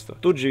своего детства.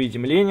 Тут же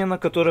видим Ленина,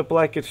 который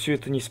плакает всю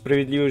эту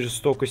несправедливую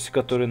жестокость,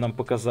 которую нам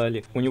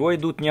показали. У него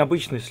идут не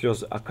обычные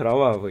слезы, а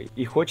кровавые.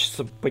 И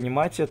хочется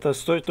понимать это с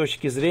той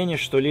точки зрения,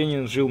 что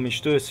Ленин жил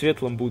мечтой о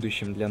светлом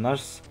будущем для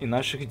нас и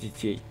наших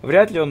детей.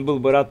 Вряд ли он был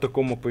бы рад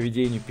такому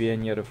поведению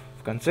пионеров.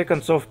 В конце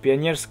концов,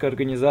 пионерская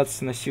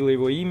организация носила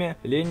его имя,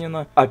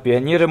 Ленина, а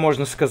пионеры,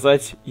 можно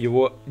сказать,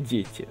 его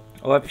дети.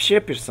 Вообще,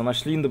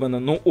 персонаж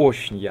Линдеманна,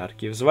 очень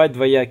яркий, вызывает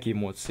двоякие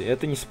эмоции,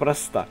 это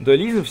неспроста.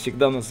 Дуализм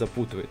всегда нас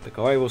запутывает,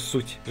 такова его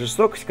суть.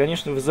 Жестокость,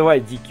 конечно,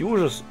 вызывает дикий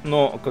ужас,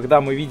 но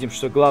когда мы видим,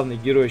 что главный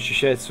герой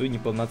ощущает свою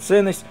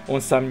неполноценность,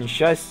 он сам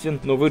несчастен,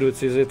 но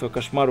вырваться из этого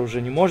кошмара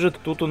уже не может,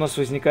 тут у нас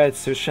возникают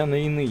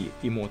совершенно иные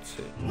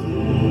эмоции.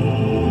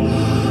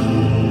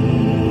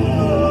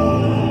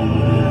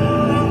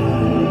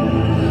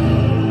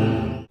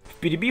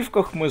 В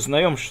перебивках мы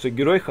узнаем, что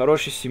герой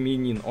хороший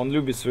семьянин, он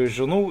любит свою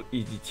жену и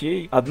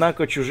детей,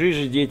 однако чужие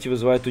же дети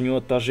вызывают у него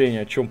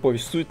отторжение, о чем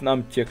повествует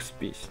нам текст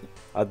песни.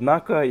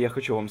 Однако я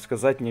хочу вам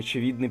сказать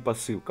неочевидный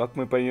посыл. Как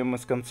мы поймем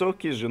из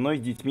концовки, с женой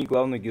и детьми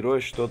главного героя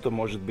что-то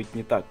может быть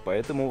не так,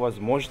 поэтому,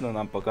 возможно,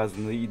 нам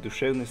показаны и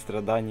душевные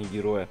страдания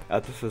героя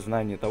от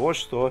осознания того,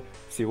 что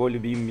с его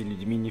любимыми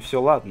людьми не все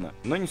ладно,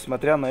 но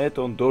несмотря на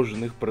это он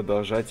должен их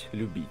продолжать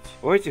любить.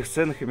 В этих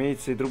сценах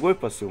имеется и другой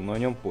посыл, но о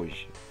нем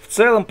позже. В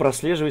целом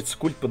прослеживается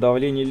культ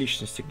подавления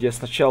личности, где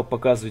сначала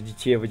показывают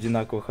детей в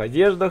одинаковых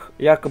одеждах,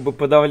 якобы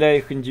подавляя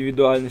их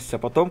индивидуальность, а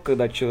потом,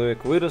 когда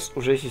человек вырос,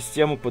 уже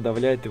система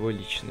подавляет его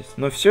личность.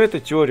 Но все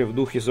это теория в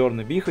духе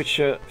Зорна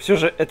Бихача. Все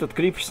же этот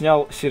клип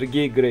снял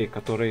Сергей Грей,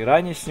 который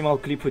ранее снимал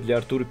клипы для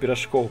Артура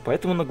Пирожкова,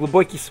 поэтому на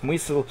глубокий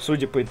смысл,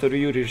 судя по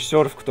интервью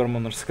режиссера, в котором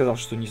он рассказал,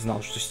 что не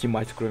знал, что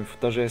снимать кроме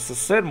футажей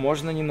СССР,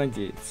 можно не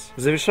надеяться.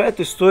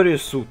 Завершает историю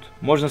суд.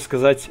 Можно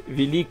сказать,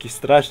 великий,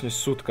 страшный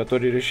суд,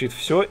 который решит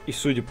все, и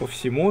судя по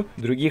всему,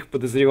 других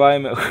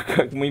подозреваемых,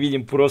 как мы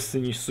видим, просто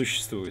не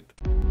существует.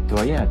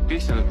 Твоя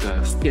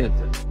песенка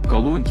спета,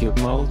 колонки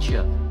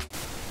молчат.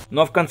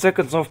 Ну а в конце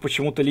концов,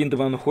 почему-то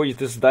Линдеманн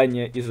уходит из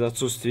здания из-за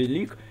отсутствия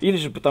лик, или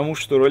же потому,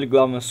 что роль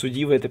главного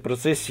судьи в этой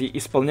процессии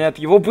исполняет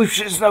его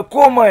бывшая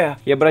знакомая.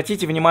 И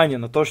обратите внимание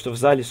на то, что в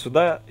зале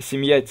суда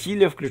семья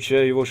Тиля,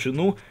 включая его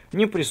жену,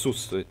 не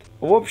присутствует.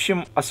 В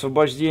общем,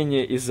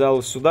 освобождение из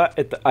зала суда —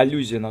 это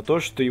аллюзия на то,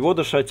 что его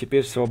душа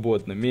теперь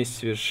свободна, месть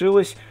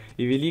свершилась,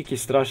 и великий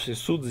страшный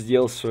суд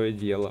сделал свое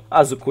дело.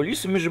 А за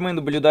кулисами же мы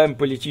наблюдаем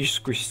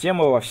политическую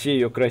систему во всей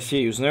ее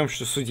красе и узнаем,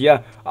 что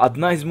судья —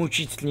 одна из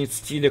мучительниц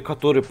стиля,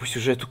 которая по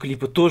сюжету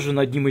клипа тоже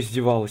над ним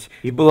издевалась,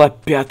 и была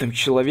 5-м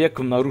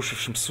человеком,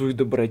 нарушившим свою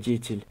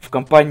добродетель. В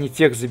компании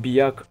тех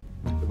забияк.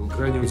 Я был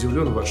крайне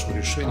удивлен вашему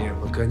решению,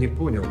 пока не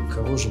понял,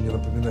 кого же мне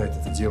напоминает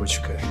эта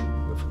девочка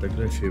на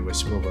фотографии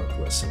 8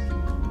 класса.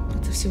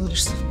 Это всего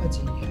лишь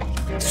совпадение.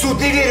 Суд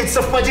не верит в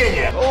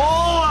совпадение!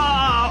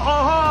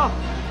 Ого!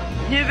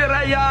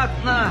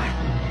 Невероятно!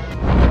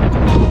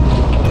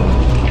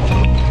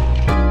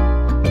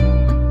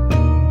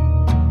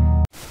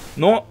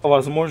 Но,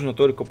 возможно,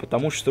 только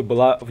потому, что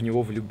была в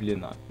него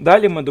влюблена.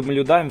 Далее мы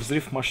наблюдаем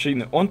взрыв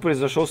машины. Он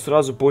произошел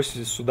сразу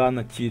после суда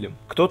над Тилем.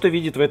 Кто-то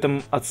видит в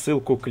этом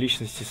отсылку к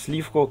личности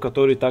Сливкова,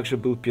 который также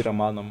был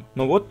пироманом.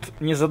 Но вот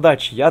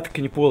незадача, я так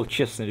и не понял,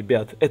 честно,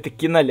 ребят. Это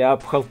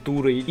киноляп,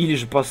 халтура, или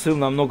же посыл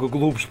намного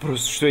глубже,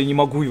 просто что я не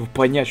могу его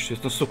понять, что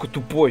это настолько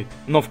тупой.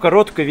 Но в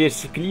короткой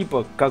версии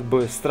клипа, как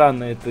бы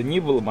странно это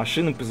ни было,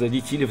 машина позади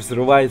Тиля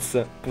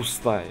взрывается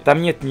пустая.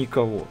 Там нет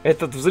никого.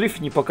 Этот взрыв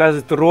не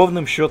показывает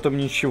ровным счетом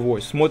ничего.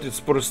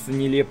 Смотрится просто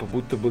нелепо,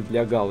 будто бы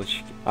для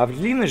галочки. А в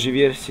длинной же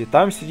версии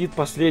там сидит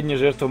последняя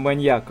жертва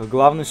маньяка,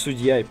 главный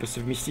судья и по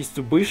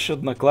совместительству бывшая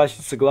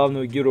одноклассница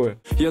главного героя.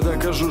 Я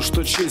докажу,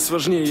 что честь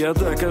важнее, я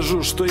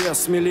докажу, что я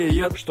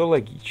смелее. Что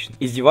логично.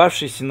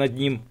 Издевавшаяся над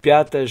ним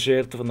 5-я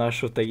жертва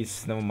нашего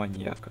таинственного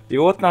маньяка. И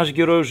вот наш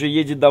герой уже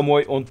едет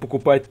домой, он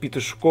покупает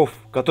петушков,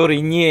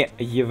 которые не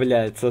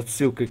являются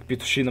отсылкой к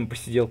петушиным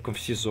посиделкам в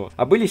СИЗО,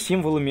 а были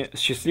символами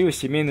счастливой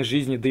семейной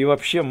жизни, да и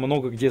вообще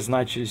много где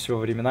значились во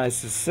времена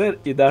СССР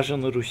и даже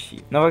на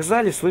Руси. На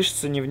вокзале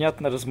слышится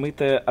невнятно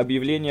размытое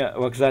объявление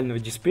вокзального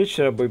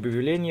диспетчера об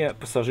объявлении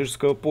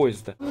пассажирского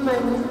поезда.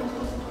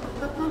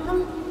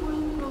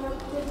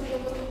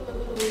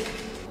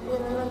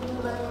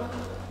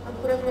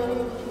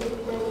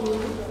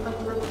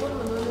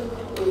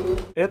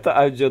 Эта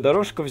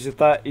аудиодорожка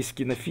взята из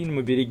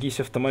кинофильма «Берегись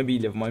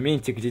автомобиля», в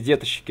моменте, где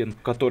Деточкин,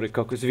 который,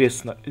 как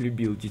известно,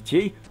 любил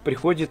детей,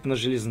 приходит на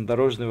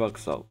железнодорожный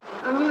вокзал.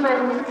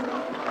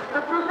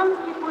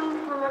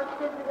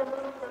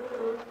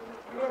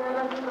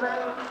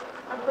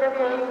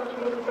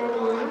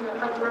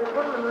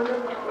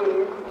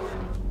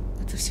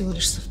 Это всего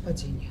лишь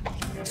совпадение.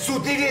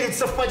 Суд не верит в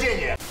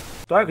совпадение.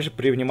 Также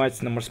при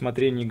внимательном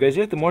рассмотрении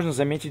газеты можно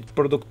заметить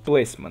продукт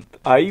плейсмент,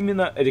 а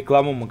именно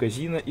рекламу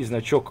магазина и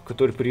значок,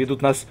 которые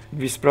приведут нас к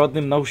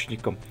беспроводным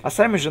наушникам. А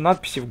сами же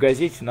надписи в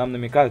газете нам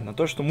намекают на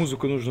то, что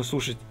музыку нужно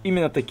слушать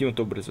именно таким вот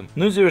образом.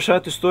 Ну и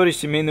завершают историю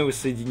семейного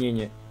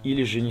воссоединения,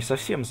 или же не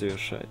совсем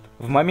завершает.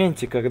 В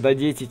моменте, когда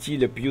дети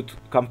Тиля пьют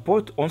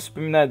компот, он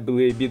вспоминает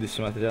былые обиды,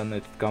 смотря на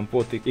этот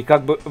компот, и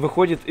как бы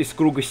выходит из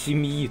круга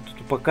семьи.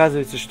 Тут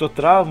показывается, что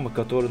травмы,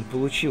 которые он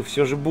получил,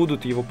 все же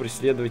будут его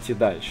преследовать и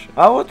дальше.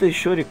 А вот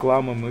еще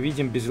реклама, мы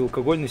видим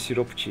безалкогольный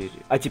сироп черри.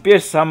 А теперь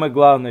самое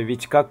главное,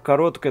 ведь как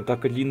короткая,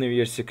 так и длинная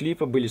версия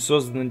клипа были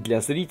созданы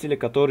для зрителя,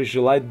 который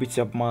желает быть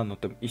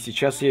обманутым. И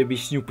сейчас я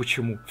объясню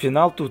почему.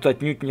 Финал тут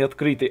отнюдь не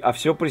открытый, а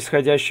все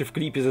происходящее в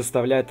клипе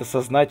заставляет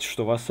осознать,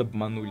 что вас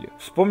обманули.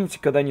 Вспомните,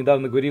 когда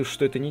недавно говорил,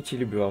 что это не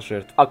Тиль убивал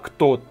жертв, а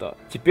кто-то.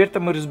 Теперь-то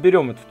мы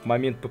разберем этот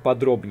момент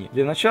поподробнее.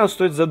 Для начала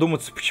стоит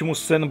задуматься, почему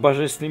сцена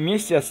божественной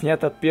мести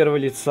отснята от первого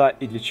лица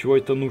и для чего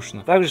это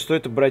нужно. Также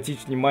стоит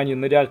обратить внимание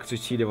на реакцию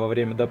Тиля во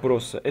время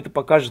допроса. Это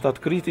покажет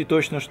открыто и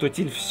точно, что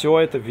Тиль все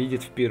это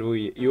видит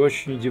впервые и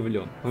очень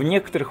удивлен. В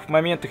некоторых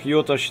моментах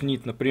его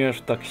тошнит, например,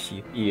 в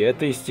такси. И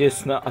это,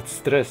 естественно, от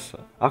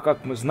стресса. А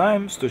как мы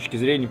знаем, с точки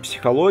зрения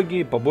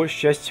психологии, по большей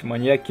части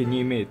маньяки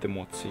не имеют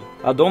эмоций.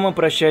 А дома,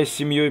 прощаясь с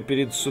семьей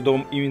перед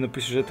судом именно по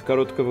сюжету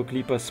короткого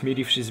клипа,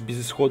 смирившись с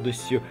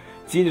безысходностью,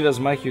 Тиль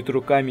размахивает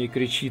руками и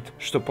кричит,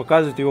 что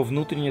показывает его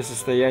внутреннее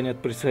состояние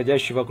от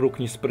происходящей вокруг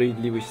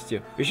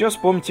несправедливости. Еще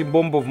вспомните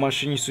бомбу в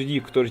машине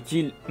судьи, которую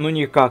Тиль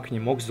никак не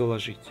мог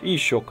заложить. И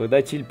еще,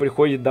 когда Тиль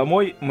приходит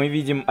домой, мы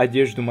видим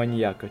одежду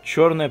маньяка.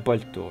 Черное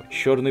пальто,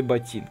 черные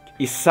ботинки.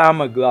 И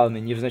самое главное,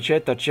 невзначай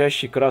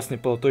торчащий красный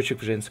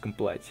платочек в женском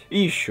платье. И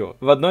еще,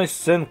 в одной из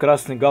сцен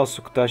красный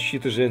галстук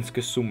торчит из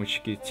женской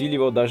сумочки. Тиль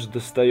его даже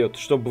достает,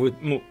 чтобы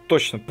вы,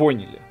 точно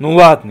поняли. Ну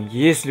ладно,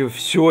 если вы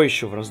все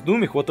еще в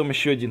раздумьях, вот вам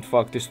еще один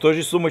факт. Из той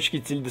же сумочки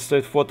Тиль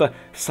достает фото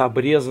с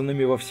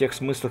обрезанными во всех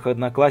смыслах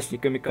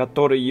одноклассниками,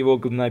 которые его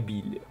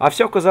гнобили. А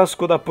все оказалось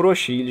куда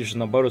проще или же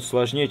наоборот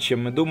сложнее,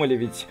 чем мы думали,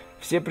 ведь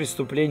все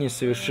преступления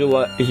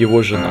совершила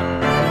его жена.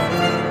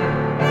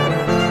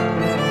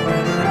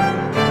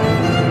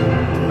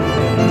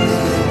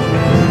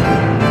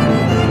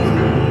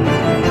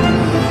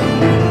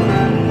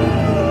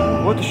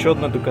 Еще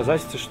одно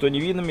доказательство, что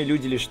невинными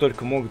люди лишь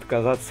только могут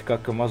казаться,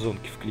 как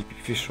амазонки в клипе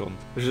Фишон.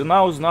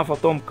 Жена, узнав о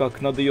том,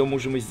 как над ее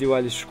мужем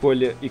издевались в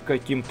школе и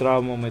каким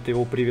травмам это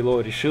его привело,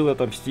 решила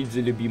отомстить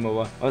за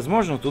любимого.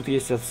 Возможно, тут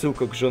есть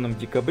отсылка к женам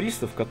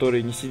декабристов,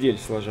 которые не сидели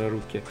сложа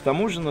руки. К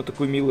тому же, на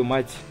такую милую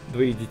мать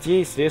двоих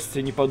детей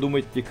следствие не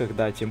подумает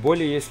никогда, тем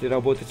более если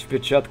работать в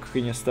перчатках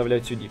и не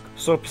оставлять улик.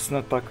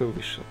 Собственно, так и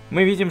вышло.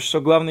 Мы видим, что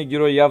главный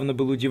герой явно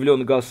был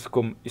удивлен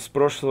галстуком из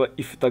прошлого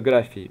и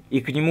фотографией, и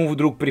к нему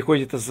вдруг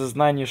приходит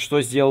осознание,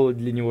 что сделала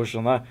для него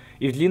жена,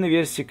 и в длинной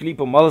версии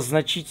клипа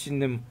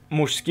малозначительным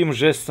мужским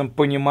жестом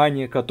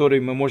понимания,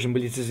 который мы можем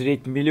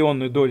лицезреть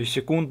миллионную долю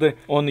секунды,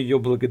 он ее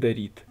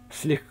благодарит,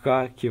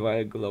 слегка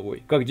кивая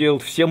головой, как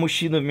делают все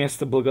мужчины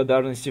вместо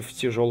благодарности в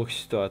тяжелых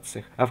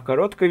ситуациях. А в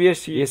короткой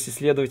версии, если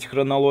следовать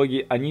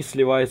хронологии, они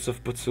сливаются в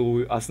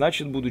поцелуй, а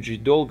значит будут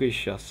жить долго и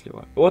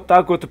счастливо. Вот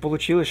так вот и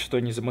получилось, что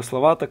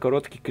незамысловато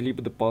короткий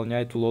клип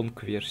дополняет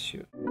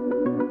лонг-версию.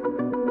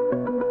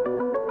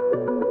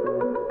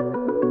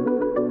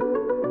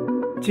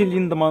 Тиль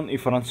Линдеманн и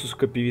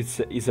французская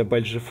певица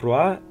Изабель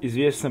Жефруа,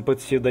 известная под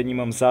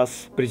псевдонимом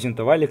Зас,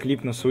 презентовали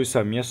клип на свою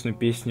совместную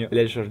песню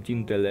Le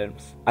jardin des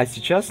larmes. А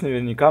сейчас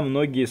наверняка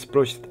многие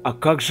спросят, а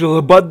как же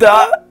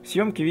лобода?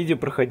 Съемки видео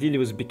проходили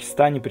в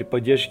Узбекистане при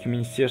поддержке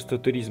Министерства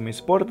туризма и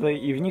спорта,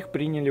 и в них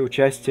приняли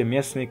участие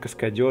местные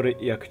каскадеры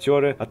и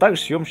актеры, а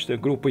также съемочная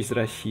группа из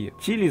России.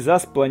 Тиль и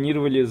Зас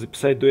планировали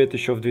записать дуэт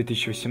еще в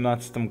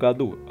 2018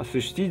 году.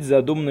 Осуществить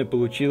задуманное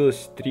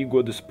получилось 3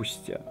 года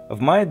спустя. В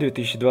мае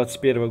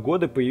 2021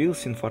 года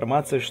появилась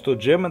информация, что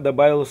Джема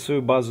добавила в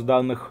свою базу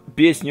данных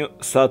песню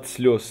 «Сад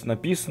слез»,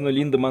 написанную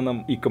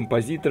Линдеманном и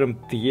композитором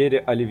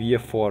Тьерри Оливье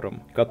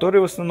Фором,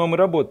 который в основном и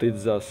работает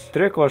с Зас.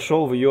 Трек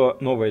вошел в ее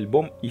новый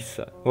альбом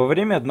 «Иса». Во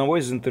время одного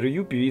из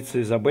интервью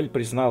певица Изабель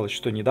призналась,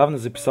 что недавно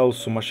записала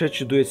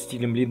сумасшедший дуэт с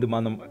Тилем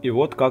Линдеманном, и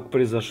вот как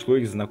произошло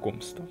их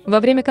знакомство. Во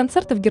время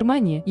концерта в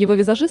Германии его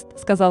визажист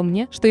сказал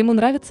мне, что ему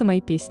нравятся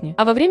мои песни.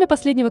 А во время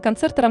последнего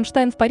концерта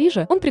Rammstein в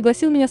Париже он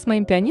пригласил меня с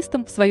моим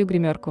пианистом в свою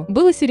гримерку.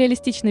 Было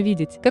сюрреалистично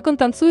видеть, как он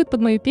танцует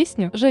под мою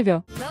песню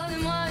 «Живё».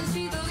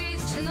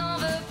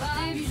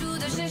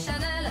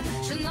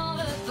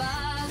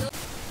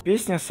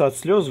 Песня «Сад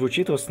слез»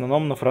 звучит в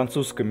основном на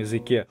французском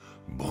языке.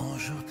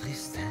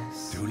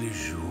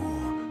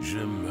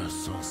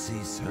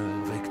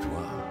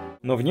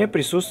 Но в ней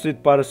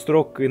присутствует пара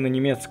строк и на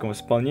немецком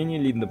исполнении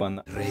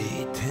Линдеманна.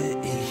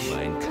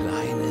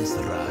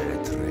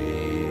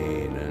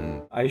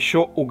 А еще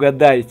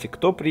угадайте,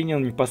 кто принял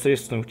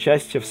непосредственное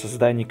участие в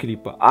создании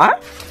клипа, а?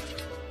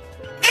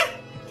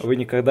 вы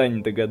никогда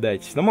не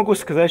догадаетесь. Но могу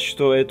сказать,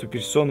 что эту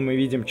персону мы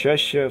видим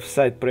чаще в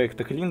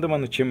сайт-проектах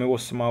Линдеманна, чем его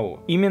самого.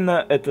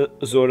 Именно это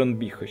Зоран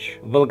Бихач.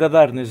 В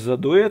благодарность за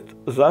дуэт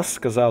Зас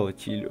сказала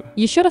Тилю: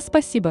 еще раз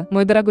спасибо,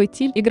 мой дорогой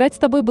Тиль, играть с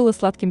тобой было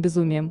сладким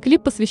безумием.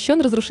 Клип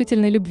посвящен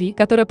разрушительной любви,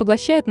 которая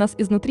поглощает нас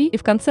изнутри и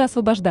в конце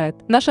освобождает.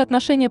 Наши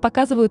отношения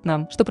показывают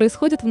нам, что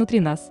происходит внутри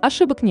нас.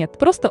 Ошибок нет,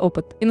 просто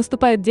опыт. И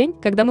наступает день,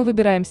 когда мы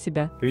выбираем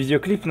себя.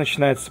 Видеоклип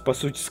начинается по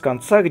сути с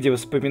конца, где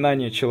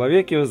воспоминания о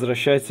человеке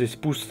возвращаются из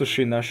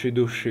пустоши нашей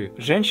души.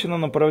 Женщина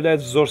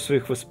направляет взор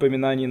своих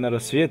воспоминаний на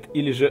рассвет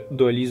или же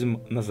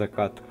дуализм на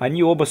закат.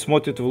 Они оба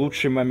смотрят в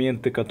лучшие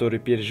моменты, которые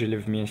пережили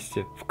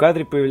вместе. В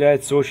кадре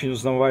появляется очень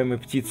узнаваемая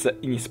птица,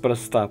 и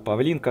неспроста.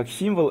 Павлин как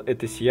символ —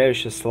 это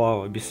сияющая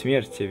слава,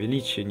 бессмертие,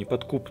 величие,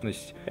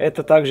 неподкупность.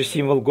 Это также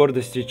символ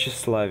гордости и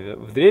тщеславия.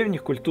 В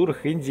древних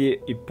культурах Индии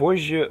и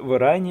позже в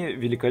Иране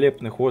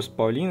великолепный хвост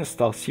павлина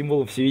стал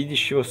символом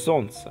всевидящего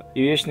солнца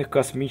и вечных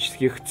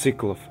космических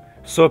циклов.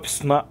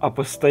 Собственно, о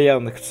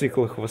постоянных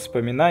циклах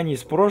воспоминаний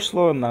из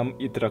прошлого нам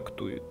и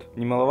трактует.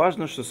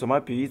 Немаловажно, что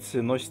сама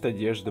певица носит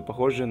одежду,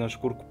 похожую на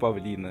шкурку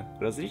павлина.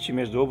 Различий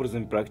между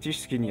образами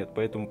практически нет,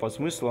 поэтому по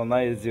смыслу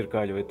она и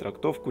отзеркаливает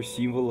трактовку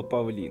символа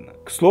павлина.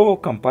 К слову,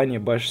 компания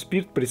Bash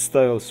Spirit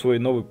представила свой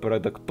новый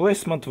product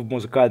placement в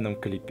музыкальном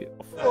клипе.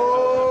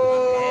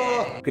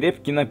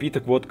 Крепкий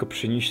напиток водка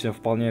пшеничная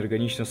вполне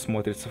органично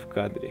смотрится в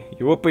кадре.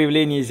 Его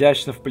появление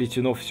изящно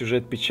вплетено в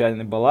сюжет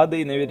печальной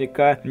баллады и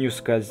наверняка не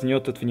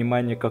ускользнет от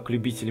внимания как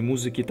любителей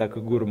музыки, так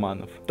и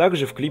гурманов.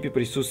 Также в клипе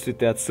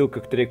присутствует и отсылка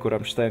к треку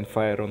Rammstein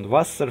Fire und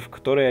Wasser, в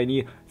которой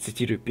они,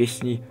 цитирую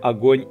песней: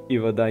 «Огонь и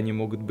вода не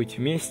могут быть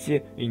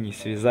вместе, и не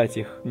связать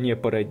их, не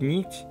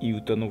породнить, и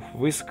утонув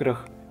в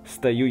искрах,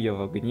 стою я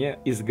в огне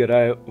и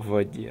сгораю в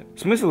воде».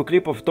 Смысл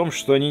клипа в том,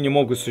 что они не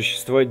могут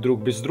существовать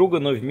друг без друга,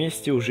 но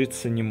вместе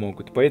ужиться не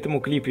могут. Поэтому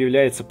клип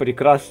является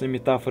прекрасной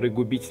метафорой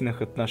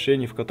губительных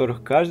отношений, в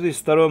которых каждая из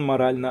сторон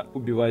морально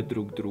убивает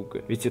друг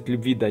друга. Ведь от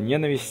любви до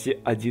ненависти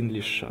один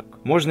лишь шаг.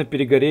 Можно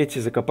перегореть и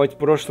закопать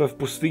прошлое в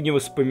пустыне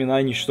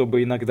воспоминаний,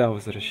 чтобы иногда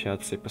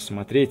возвращаться и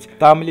посмотреть,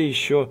 там ли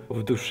еще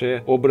в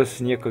душе образ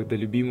некогда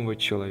любимого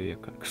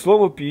человека. К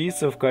слову,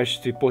 певица в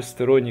качестве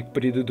пост-иронии к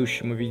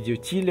предыдущему видео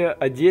Тиля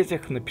о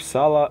детях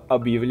написала,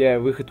 объявляя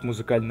выход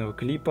музыкального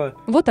клипа: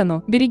 вот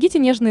оно, берегите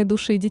нежные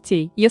души и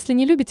детей, если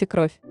не любите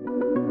кровь.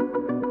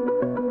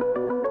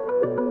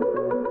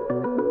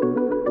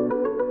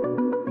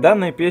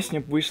 Данная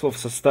песня вышла в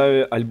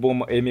составе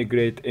альбома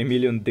Emigrate A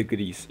Million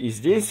Degrees. И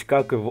здесь,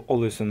 как и в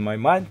Always in My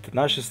Mind,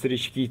 наши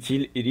старички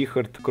Тиль и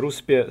Рихард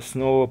Круспе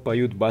снова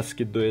поют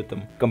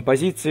баскет-дуэтом.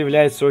 Композиция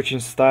является очень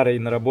старой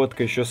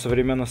наработкой еще со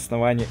времен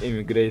основания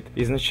Emigrate.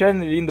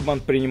 Изначально Lindemann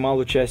принимал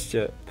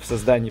участие в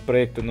создании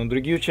проекта, но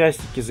другие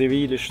участники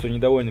заявили, что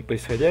недовольны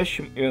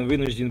происходящим, и он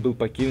вынужден был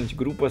покинуть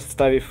группу,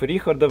 оставив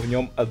Рихарда в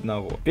нем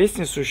одного.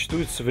 Песня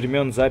существует со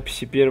времен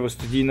записи первого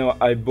студийного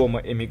альбома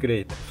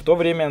Emigrate. В то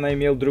время она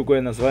имела другое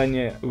название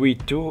We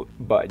Two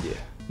Body.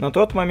 На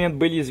тот момент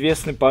были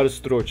известны пары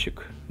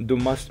строчек: Du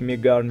must mir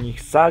gar nicht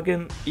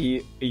sagen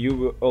и You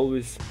were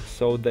always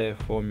so there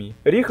for me.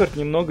 Рихард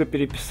немного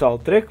переписал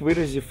трек,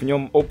 выразив в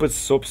нем опыт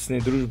собственной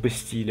дружбы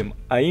с Тилем,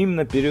 а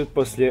именно период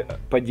после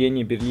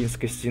падения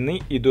Берлинской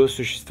стены и до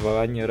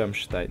существования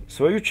Rammstein.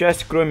 Свою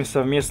часть, кроме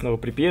совместного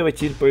припева,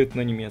 Тиль поет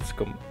на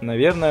немецком.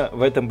 Наверное,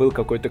 в этом был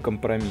какой-то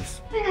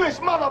компромисс.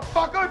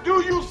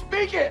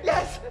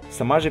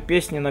 Сама же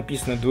песня,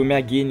 написанная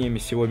двумя гениями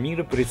всего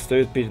мира,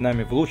 предстает перед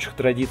нами в лучших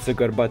традициях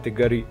Горбатой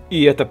горы.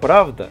 И это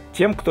правда.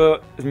 Тем,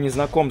 кто не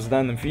знаком с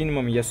данным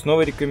фильмом, я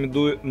снова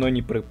рекомендую, но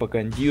не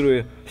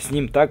пропагандируя, с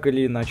ним так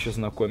или иначе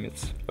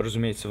знакомиться.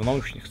 Разумеется, в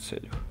научных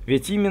целях.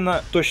 Ведь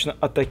именно точно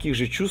о таких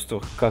же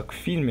чувствах, как в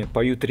фильме,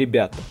 поют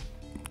ребята.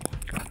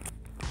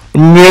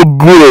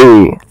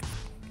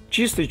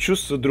 Чистые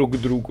чувства друг к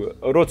другу,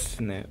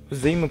 родственные,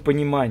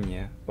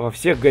 взаимопонимание во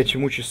всех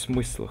гачемучих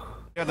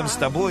смыслах. Рядом с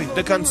тобой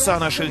до конца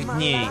наших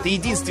дней. Ты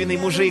единственный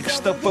мужик,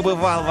 что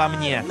побывал во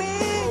мне.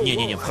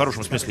 Не-не-не, в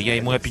хорошем смысле, я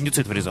ему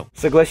аппендицит вырезал.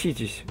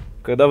 Согласитесь,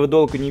 когда вы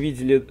долго не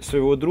видели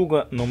своего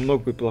друга, но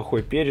многое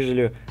плохое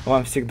пережили,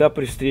 вам всегда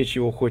при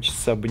встрече его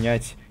хочется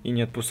обнять и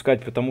не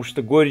отпускать, потому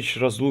что горечь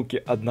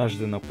разлуки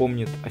однажды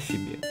напомнит о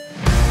себе.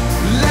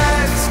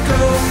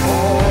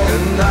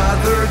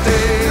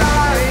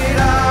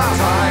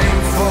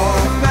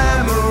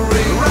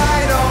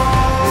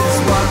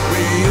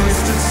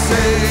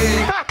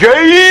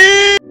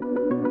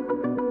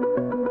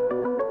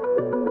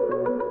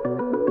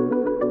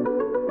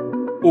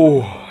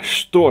 О,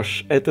 что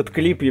ж, этот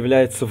клип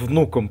является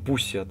внуком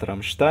Пусси от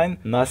Rammstein,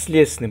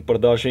 наследственным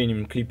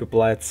продолжением клипа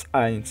Platz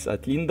 1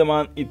 от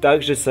Lindemann и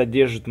также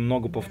содержит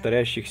много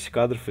повторяющихся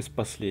кадров из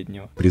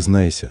последнего.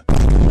 Признайся,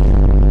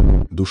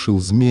 душил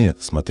змея,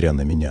 смотря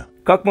на меня.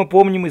 Как мы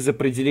помним из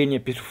определения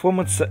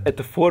перформанса,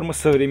 это форма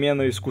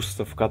современного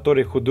искусства, в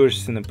которой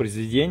художественное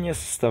произведение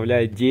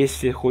составляет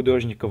действие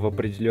художника в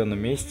определенном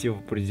месте в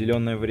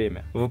определенное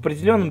время. В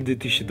определенном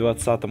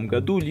 2020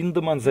 году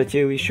Lindemann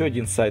затеял еще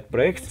один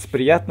сайт-проект с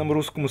приятным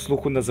русскому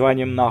слуху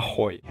названием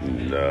 «Нахуй».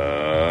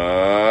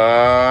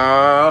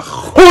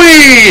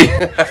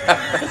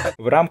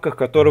 в рамках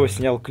которого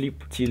снял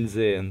клип «ТИЛЛь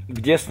ЛИНДЕМАНН»,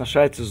 где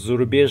сношается с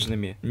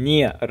зарубежными,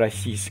 не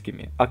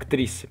российскими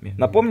актрисами.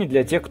 Напомню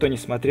для тех, кто не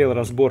смотрел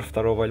разбор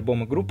второго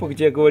альбома группы,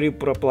 где я говорил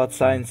про Plot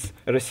Science,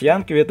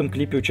 россиянки в этом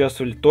клипе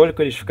участвовали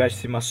только лишь в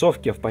качестве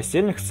массовки, а в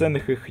постельных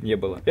сценах их не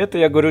было. Это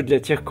я говорю для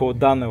тех, кого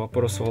данный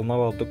вопрос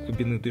волновал до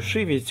глубины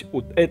души, ведь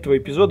у этого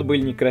эпизода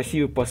были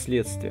некрасивые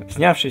последствия.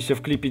 Снявшиеся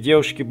в клипе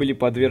девушки были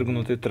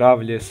подвергнуты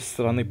травле со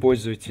стороны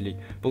пользователей,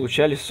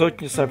 получали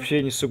сотни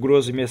сообщений с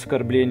угрозами и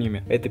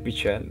оскорблениями. Это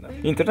печально.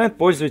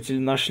 Интернет-пользователи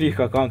нашли их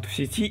аккаунт в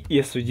сети и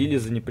осудили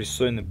за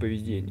непристойное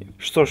поведение.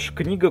 Что ж,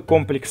 книга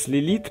 «Комплекс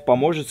Лилит»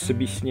 поможет с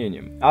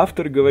объяснением.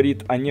 Автор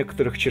говорит о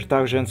некоторых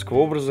чертах женского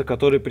образа,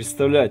 которые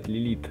представляют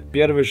Лилит,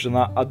 первая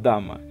жена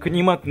Адама. К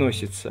ним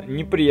относится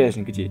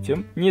неприязнь к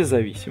детям,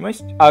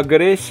 независимость,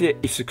 агрессия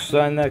и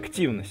сексуальная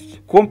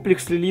активность.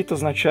 Комплекс Лилит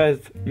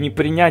означает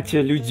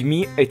непринятие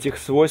людьми этих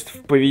свойств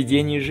в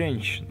поведении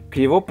женщин. К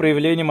его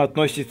проявлениям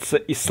относится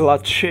и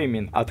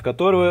слат-шейминг, от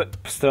которого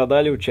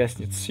пострадали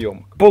участницы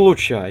съемок.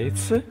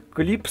 Получается,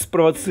 клип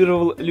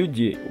спровоцировал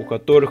людей, у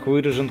которых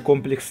выражен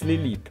комплекс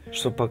Лилит,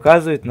 что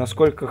показывает,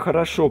 насколько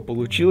хорошо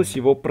получилось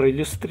его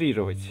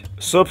проиллюстрировать.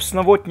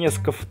 Собственно, вот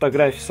несколько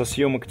фотографий со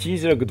съемок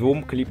тизера к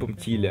двум клипам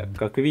Тилля.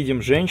 Как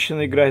видим,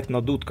 женщина играет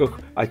на дудках,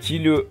 а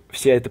Тилю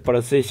вся эта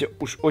процессия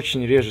уж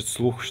очень режет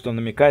слух, что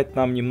намекает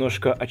нам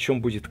немножко, о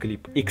чем будет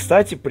клип. И,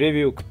 кстати,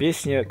 превью к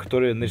песне,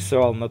 которую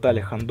нарисовала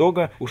Наталья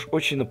Хандога, уж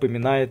очень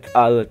напоминает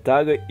Alle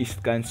Tage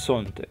kein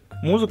Sonntag.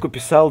 Музыку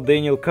писал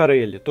Дэниел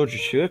Карелли, тот же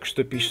человек,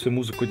 что пишет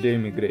музыку для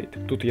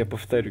Emigrate. Тут я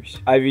повторюсь.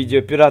 А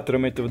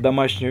видеооператором этого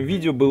домашнего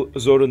видео был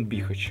Зоран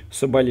Бихач.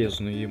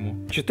 Соболезную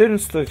ему.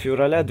 14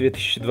 февраля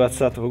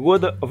 2020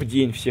 года, в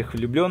день всех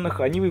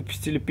влюбленных, они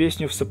выпустили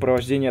песню в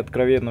сопровождении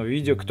откровенного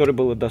видео, которое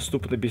было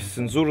доступно без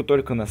цензуры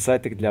только на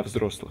сайтах для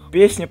взрослых.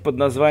 Песня под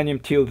названием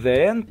 «Till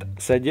the End»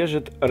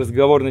 содержит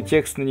разговорный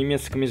текст на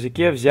немецком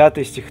языке,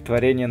 взятый из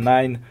стихотворения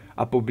 «Nein»,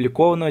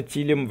 опубликованного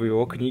Тилем в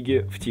его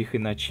книге «В тихой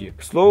ночи».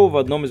 К слову, в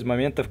одном из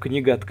моментов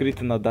книга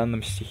открыта на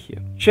данном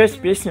стихе. Часть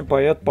песни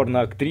поет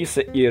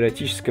порноактриса и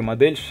эротическая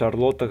модель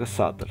Шарлотта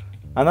Саттер.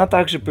 Она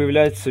также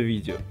появляется в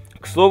видео.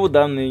 К слову,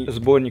 данный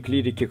сборник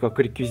лирики как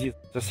реквизит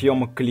со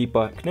съемок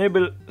клипа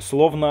Кнебель,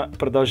 словно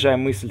продолжая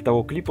мысль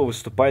того клипа,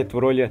 выступает в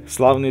роли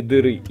славной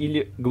дыры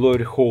или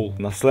Glory Hole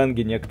на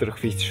сленге некоторых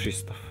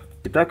фетишистов.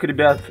 Итак,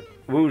 ребят,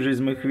 вы уже из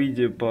моих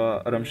видео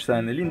по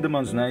Rammstein и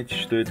Lindemann знаете,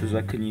 что это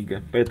за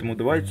книга. Поэтому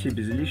давайте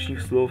без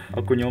лишних слов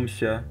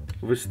окунемся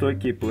в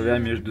истоки, плывя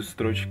между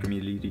строчками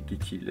лирики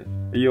Тилля.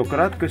 Ее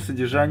краткое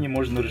содержание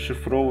можно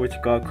расшифровывать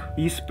как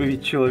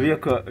 «Исповедь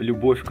человека,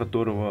 любовь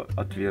которого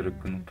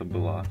отвергнута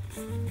была».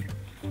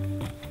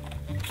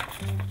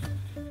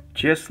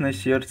 Честное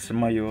сердце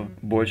мое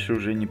больше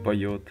уже не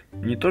поет.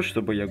 Не то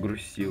чтобы я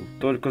грустил,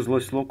 только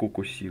злой слог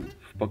укусил.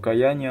 В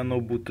покаянии оно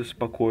будто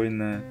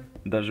спокойное,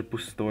 даже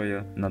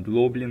пустое,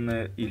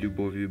 надлобленное и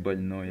любовью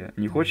больное.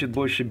 Не хочет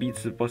больше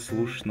биться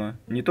послушно.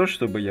 Не то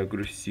чтобы я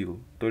грустил,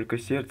 только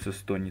сердце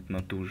стонет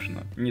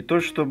натужно. Не то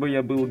чтобы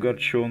я был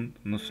огорчен,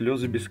 но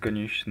слезы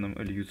бесконечным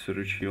льются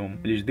ручьем.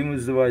 Лишь дым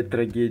вызывает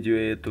трагедию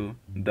эту.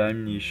 Дай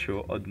мне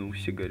еще одну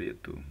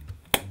сигарету.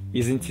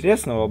 Из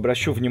интересного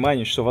обращу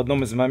внимание, что в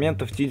одном из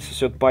моментов Тиль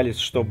сосет палец,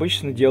 что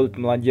обычно делают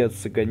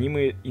младенцы,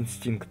 гонимые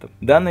инстинктом.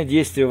 Данное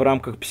действие в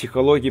рамках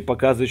психологии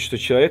показывает, что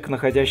человек,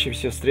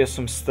 находящийся в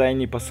стрессовом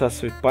состоянии,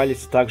 посасывает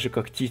палец так же,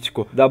 как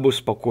титьку, дабы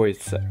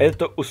успокоиться.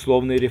 Это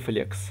условный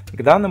рефлекс.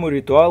 К данному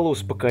ритуалу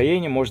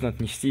успокоения можно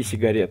отнести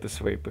сигареты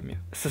с вейпами.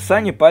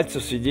 Сосание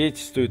пальцев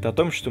свидетельствует о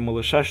том, что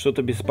малыша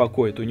что-то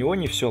беспокоит, у него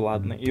не все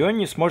ладно, и он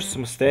не сможет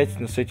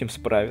самостоятельно с этим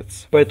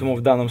справиться. Поэтому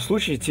в данном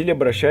случае Тиль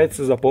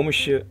обращается за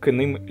помощью к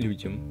иным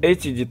людям.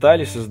 Эти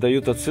детали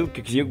создают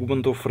отсылки к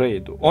Зигмунду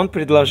Фрейду. Он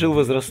предложил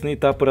возрастные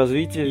этапы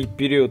развития и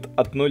период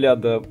от 0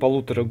 до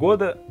 1,5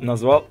 года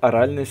назвал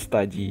оральной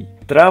стадией.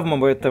 Травма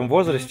в этом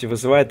возрасте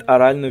вызывает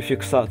оральную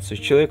фиксацию.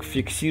 Человек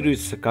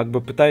фиксируется, как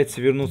бы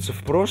пытается вернуться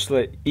в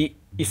прошлое и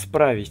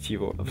исправить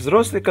его.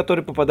 Взрослый,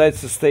 который попадает в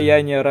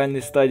состояние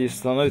оральной стадии,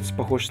 становится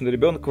похож на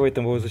ребенка в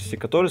этом возрасте,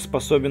 который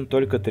способен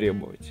только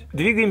требовать.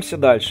 Двигаемся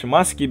дальше.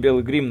 Маски и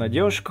белый грим на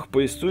девушках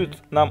повествуют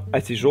нам о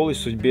тяжелой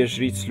судьбе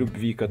жриц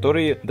любви,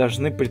 которые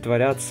должны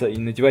притворяться и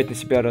надевать на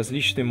себя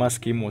различные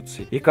маски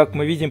эмоций. И как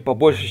мы видим, по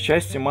большей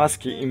части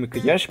маски и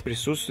макияж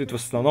присутствуют в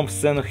основном в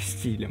сценах с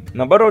Тилем.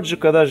 Наоборот же,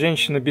 когда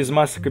женщины без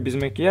масок и без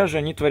макияжа,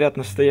 они творят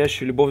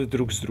настоящую любовь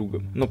друг с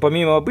другом. Но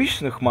помимо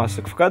обычных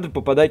масок, в кадр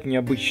попадают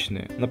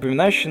необычные,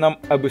 напоминающие нам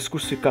об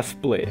искусстве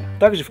косплея.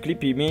 Также в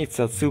клипе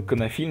имеется отсылка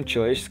на фильм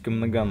 «Человеческая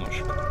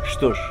многоножка».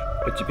 Что ж,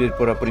 а теперь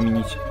пора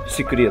применить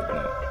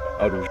секретное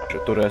оружие,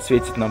 которое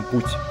осветит нам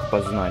путь к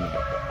познанию.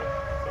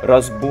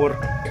 Разбор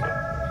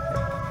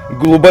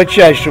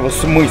глубочайшего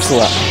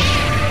смысла,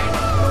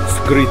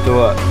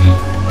 скрытого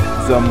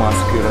за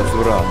маской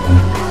разврата.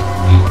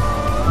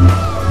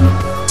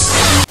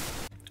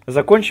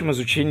 Закончим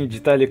изучение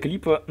деталей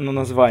клипа на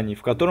названии,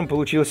 в котором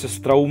получилась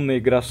остроумная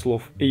игра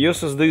слов. Ее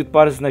создают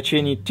пары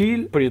значений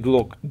 «тиль» —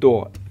 предлог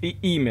 «до» и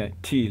имя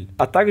 «тиль»,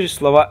 а также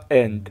слова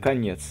 «end» —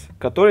 конец,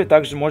 которые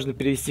также можно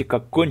перевести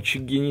как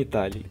 «кончик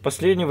гениталий».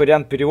 Последний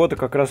вариант перевода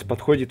как раз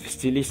подходит в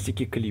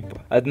стилистике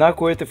клипа.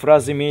 Однако у этой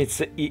фразы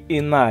имеется и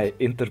иная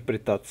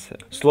интерпретация.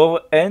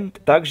 Слово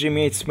 «end» также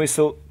имеет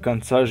смысл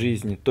конца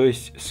жизни, то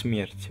есть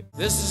смерти.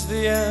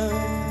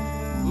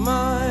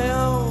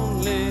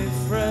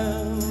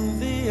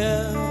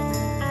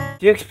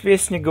 Текст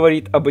песни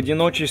говорит об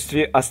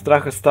одиночестве, а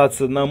страх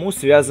остаться одному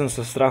связан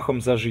со страхом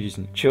за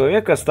жизнь.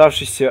 Человек,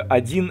 оставшийся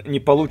один, не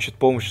получит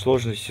помощь в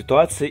сложной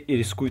ситуации и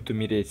рискует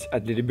умереть, а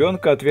для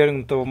ребенка,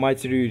 отвергнутого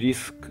матерью,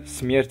 риск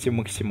смерти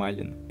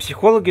максимален.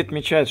 Психологи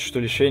отмечают, что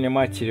лишение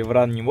матери в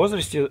раннем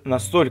возрасте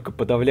настолько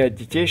подавляет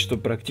детей, что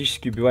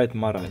практически убивает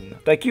морально.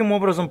 Таким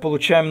образом,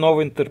 получаем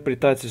новую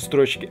интерпретацию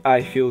строчки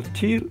I feel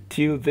tear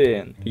till the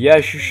end. Я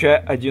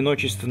ощущаю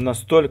одиночество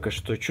настолько,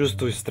 что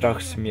чувствую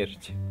страх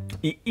смерти.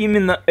 И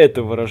именно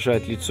это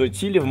выражает лицо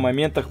Тилли в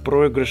моментах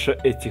проигрыша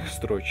этих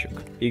строчек.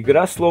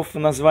 Игра слов в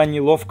названии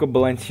ловко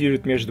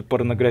балансирует между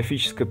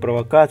порнографической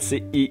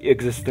провокацией и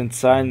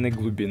экзистенциальной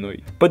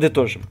глубиной.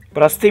 Подытожим.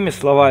 Простыми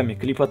словами,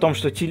 клип о том,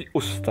 что Тиль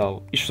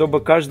устал. И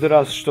чтобы каждый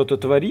раз что-то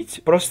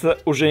творить, просто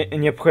уже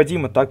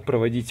необходимо так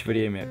проводить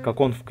время,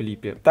 как он в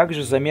клипе.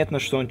 Также заметно,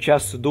 что он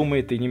часто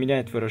думает и не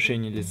меняет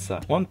выражение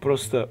лица. Он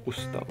просто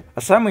устал.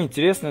 А самое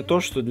интересное то,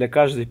 что для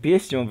каждой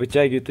песни он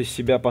вытягивает из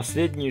себя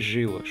последние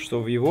жилы,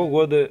 что в его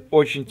годы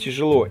очень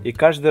тяжело, и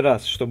каждый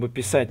раз, чтобы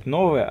писать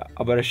новое,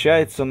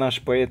 обращается наш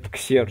поэт к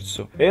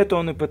сердцу. Это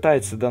он и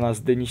пытается до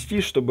нас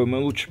донести, чтобы мы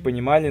лучше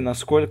понимали,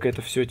 насколько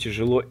это все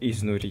тяжело и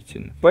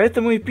изнурительно.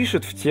 Поэтому и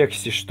пишет в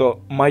тексте,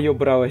 что «мое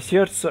бравое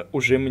сердце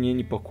уже мне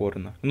не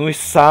покорно». Ну и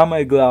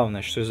самое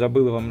главное, что я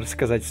забыл вам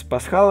рассказать из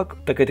пасхалок,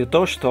 так это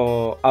то,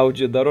 что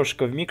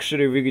аудиодорожка в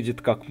микшере выглядит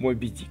как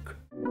Моби Дик.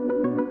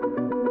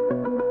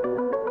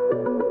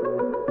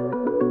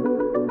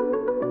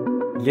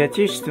 Для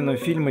отечественного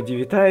фильма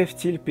 «Девятаев»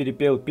 Тиль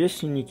перепел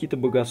песню Никиты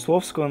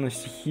Богословского на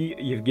стихи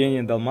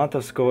Евгения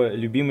Долматовского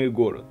 «Любимый,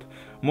 город».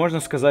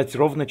 Можно сказать,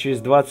 ровно через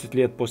 20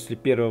 лет после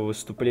первого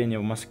выступления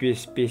в Москве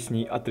с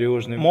песней о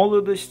тревожной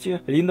молодости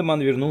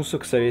Линдеманн вернулся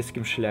к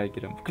советским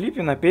шлягерам. В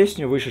клипе на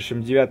песню,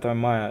 вышедшем 9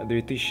 мая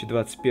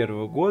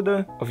 2021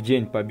 года, в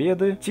День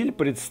Победы, Тиль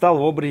предстал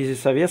в образе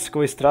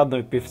советского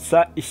эстрадного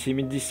певца из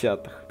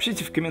 70-х.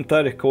 Пишите в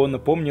комментариях, кого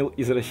напомнил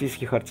из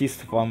российских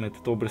артистов вам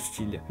этот образ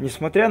Тиля.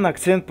 Несмотря на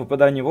акцент,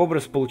 попадание в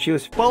образ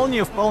получилось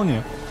вполне.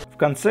 В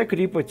конце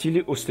клипа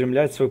Тиль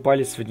устремляет свой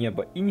палец в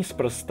небо, и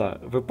неспроста.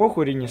 В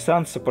эпоху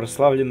Ренессанса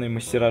прославленные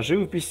мастера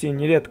живописи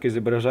нередко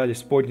изображали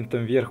с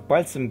поднятым вверх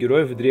пальцем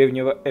героев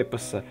древнего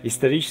эпоса,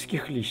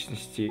 исторических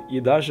личностей и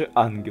даже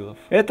ангелов.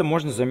 Это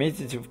можно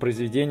заметить в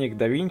произведениях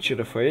да Винчи,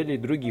 Рафаэля и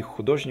других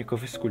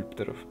художников и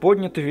скульпторов.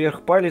 Поднятый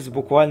вверх палец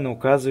буквально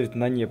указывает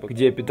на небо,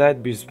 где обитают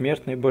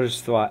бессмертные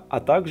божества, а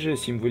также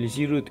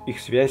символизирует их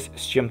связь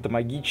с чем-то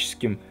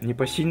магическим,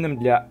 непосильным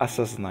для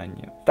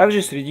осознания.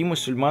 Также среди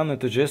мусульман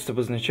этот жест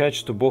обозначает,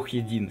 что Бог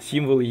един,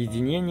 символ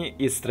единения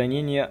и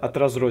отстранения от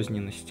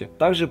разрозненности.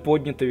 Также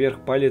поднятый вверх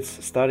палец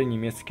 — старый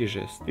немецкий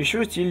жест.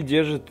 Еще Тиль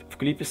держит в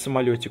клипе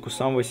самолетик у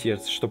самого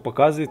сердца, что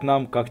показывает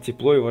нам, как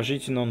тепло и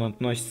уважительно он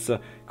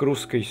относится к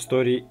русской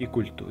истории и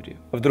культуре.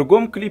 В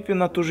другом клипе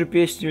на ту же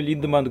песню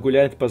Линдеманн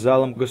гуляет по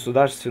залам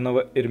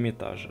Государственного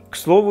Эрмитажа. К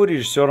слову,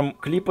 режиссером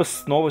клипа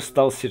снова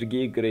стал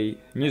Сергей Грей,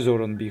 не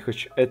Зоран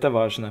Бихач, это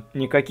важно.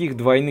 Никаких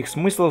двойных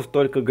смыслов,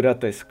 только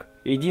гротеск.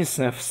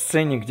 Единственное, в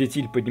сцене, где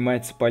Тиль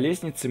поднимается по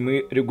лестнице,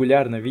 мы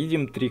регулярно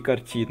видим 3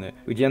 картины,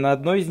 где на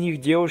одной из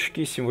них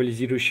девушки,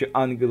 символизирующие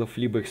ангелов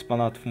либо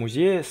экспонатов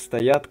музея,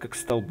 стоят как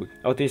столбы.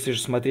 А вот если же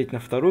смотреть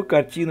на вторую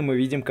картину, мы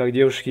видим, как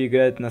девушки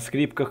играют на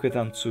скрипках и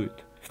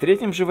танцуют. В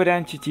третьем же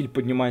варианте Тиль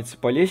поднимается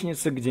по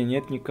лестнице, где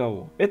нет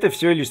никого. Это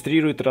все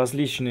иллюстрирует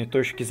различные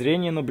точки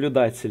зрения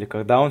наблюдателя,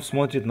 когда он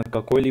смотрит на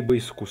какое-либо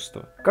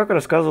искусство. Как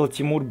рассказывал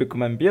Тимур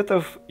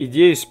Бекмамбетов,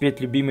 идею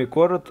спеть «Любимый,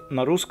 город»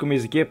 на русском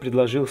языке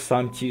предложил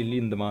сам Тиль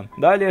Линдеманн.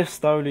 Далее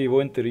вставлю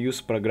его интервью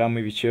с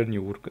программой «Вечерний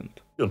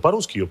Ургант». Он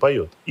по-русски ее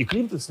поет. И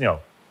клип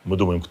снял. Мы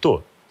думаем,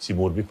 кто?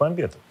 Тимур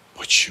Бекмамбетов.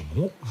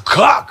 Почему?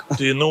 Как?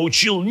 Ты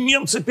научил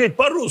немца петь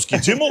по-русски,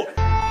 Тимур?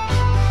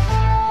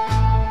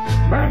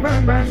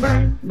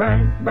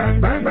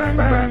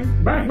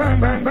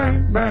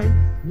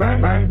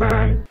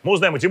 Мы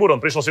узнаем у Тимура, он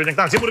пришел сегодня к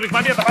нам. Тимур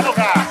Бекмамбетов, а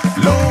ну-ка!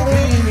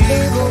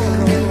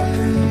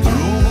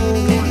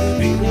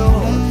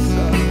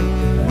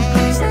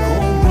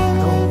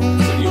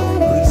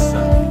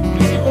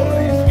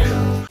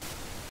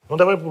 Ну,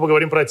 давай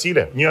поговорим про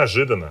Тиля.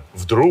 Неожиданно,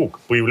 вдруг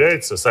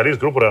появляется солист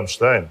группы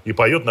Rammstein и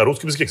поет на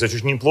русском языке. Кстати,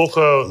 очень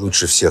неплохо.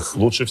 Лучше всех.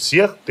 Лучше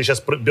всех? Ты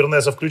сейчас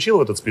Бернеса включил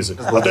в этот список?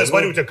 А то я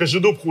смотрю, у тебя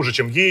Кожедуб хуже,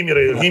 чем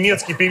геймеры,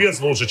 немецкий певец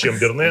лучше, чем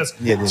Бернес.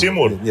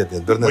 Тимур,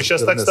 Бернес, мы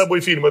сейчас так с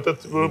тобой фильм,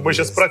 мы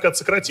сейчас прокат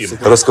сократим.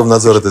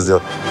 Роскомнадзор это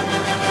сделал.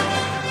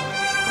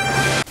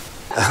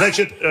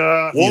 Значит,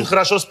 он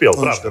хорошо спел,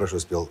 правда? Он хорошо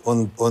спел.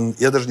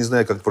 Я даже не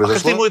знаю, как это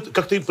произошло.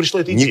 Как ты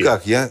пришла эта идея?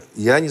 Никак.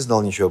 Я не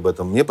знал ничего об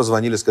этом. Мне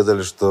позвонили,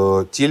 сказали,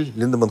 что ТИЛЛЬ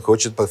Линдеманн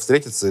хочет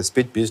встретиться и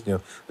спеть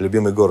песню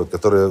 «Любимый город»,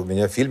 которая у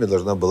меня в фильме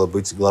должна была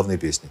быть главной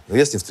песней. Но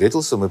я с ним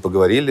встретился, мы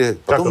поговорили.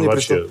 Как он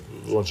вообще?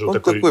 Он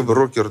такой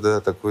рокер,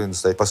 да, такой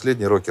настоящий,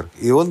 последний рокер.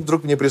 И он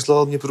вдруг мне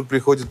прислал, мне вдруг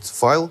приходит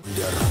файл.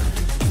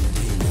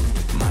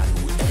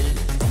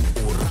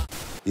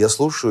 Я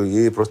слушаю,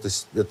 и просто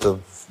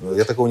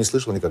я такого не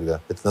слышал никогда.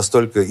 Это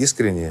настолько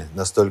искренне,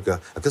 настолько...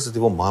 Оказывается,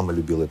 его мама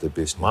любила эту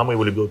песню. Мама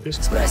его любила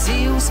песню?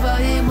 Спроси у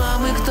своей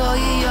мамы, кто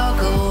ее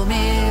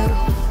кумир.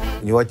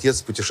 У него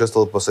отец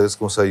путешествовал по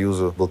Советскому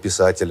Союзу, был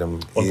писателем.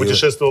 Он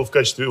путешествовал в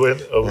качестве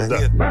военного...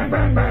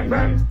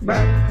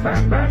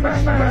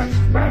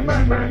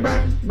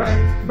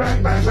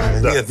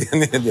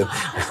 Нет.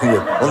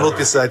 Он был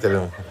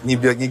писателем. Не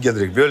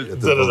Генрих Бёль,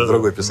 это был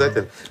другой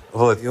писателель.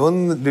 Вот. И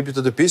он любит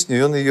эту песню,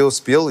 и он ее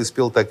спел, и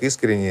спел так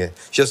искренне.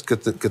 Сейчас к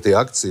этой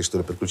акции, что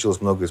ли,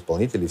 подключилось много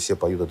исполнителей, все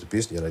поют эту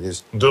песню, я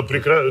надеюсь. Да,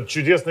 прекрасно.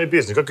 Чудесная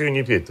песня. Как ее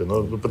не петь-то?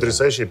 Ну,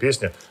 потрясающая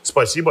песня.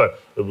 Спасибо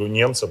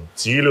немцам.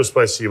 Тилю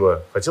спасибо.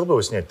 Хотел бы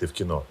его снять ты в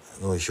кино?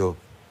 Ну, еще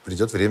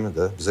придет время,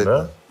 да,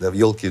 обязательно. Да, в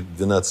 «Елке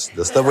 12».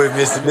 Да, с тобой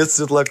вместе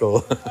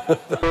Светлакова.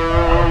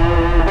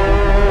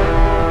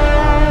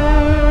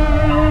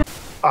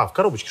 В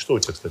коробочке что у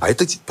тебя, кстати? А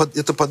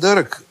это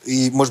подарок,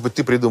 и, может быть,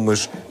 ты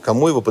придумаешь,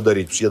 кому его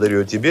подарить, потому что я дарю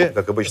его тебе,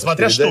 как обычно.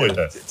 Смотря что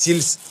это.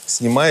 ТИЛЛЬ,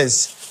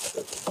 снимаясь,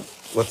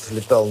 вот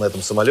летал на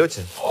этом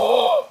самолете.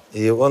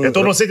 И он... Это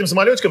он с этим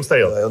самолетиком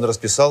стоял? Да, и он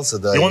расписался,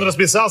 да. И он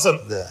расписался?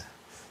 Да.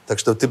 Так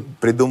что ты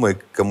придумай,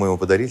 кому ему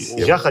подарить.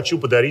 Я хочу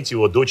подарить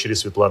его дочери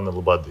Светланы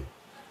Лободы.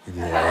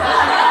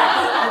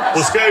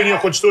 Пускай у нее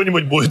хоть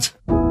что-нибудь будет.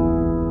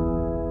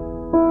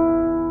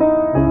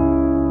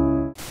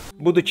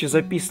 Будучи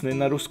записанной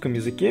на русском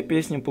языке,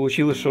 песня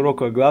получила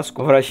широкую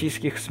огласку в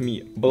российских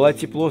СМИ. Была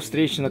тепло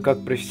встречена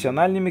как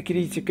профессиональными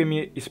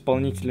критиками,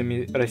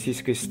 исполнителями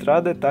российской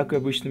эстрады, так и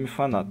обычными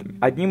фанатами.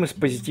 Одним из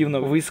позитивно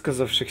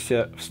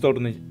высказавшихся в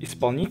сторону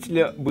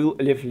исполнителя был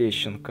Лев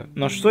Лещенко.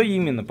 Но что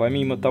именно,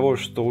 помимо того,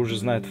 что уже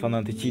знают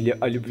фанаты ТИЛЛя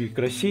о любви к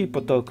России,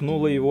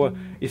 подтолкнуло его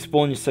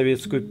исполнить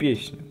советскую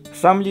песню?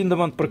 Сам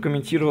Линдеманн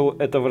прокомментировал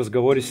это в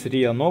разговоре с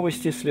РИА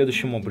Новости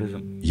следующим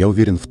образом. Я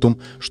уверен в том,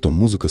 что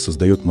музыка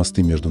создает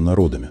мосты между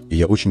народами, и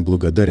я очень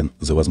благодарен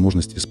за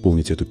возможность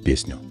исполнить эту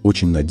песню.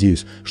 Очень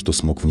надеюсь, что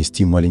смог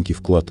внести маленький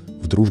вклад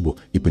в дружбу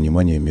и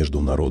понимание между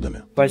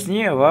народами.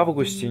 Позднее, в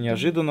августе,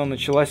 неожиданно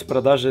началась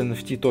продажа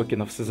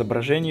NFT-токенов с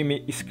изображениями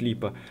из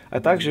клипа,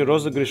 а также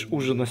розыгрыш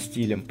ужина с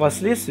ТИЛЛем.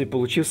 Впоследствии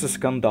получился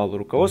скандал.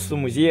 Руководство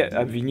музея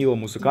обвинило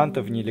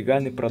музыканта в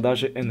нелегальной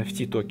продаже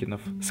NFT-токенов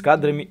с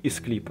кадрами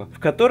из клипа, в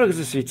которых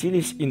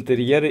засветились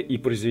интерьеры и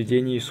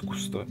произведения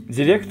искусства.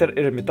 Директор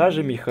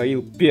Эрмитажа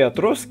Михаил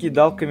Петровский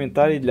дал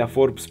комментарий для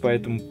Forbes по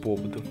этому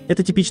поводу.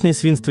 Это типичное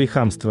свинство и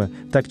хамство,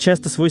 так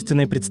часто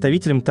свойственное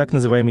представителям так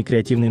называемой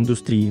креативной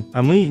индустрии.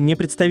 А мы не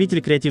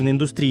представители креативной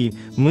индустрии,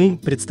 мы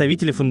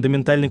представители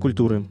фундаментальной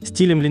культуры. С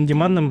ТИЛЛем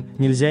Линдеманном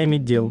нельзя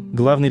иметь дел.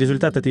 Главный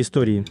результат этой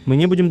истории. Мы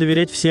не будем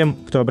доверять всем,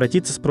 кто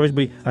обратится с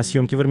просьбой о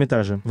съемке в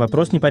Эрмитаже.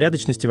 Вопрос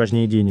непорядочности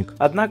важнее денег.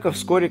 Однако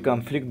вскоре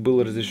конфликт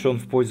был разрешен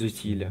в пользу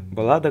ТИЛЛя.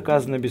 Была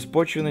доказана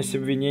беспочвенность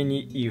обвинений,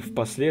 и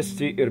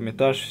впоследствии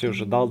Эрмитаж все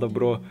же дал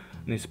добро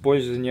на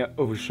использование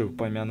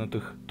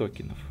вышеупомянутых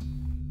токенов.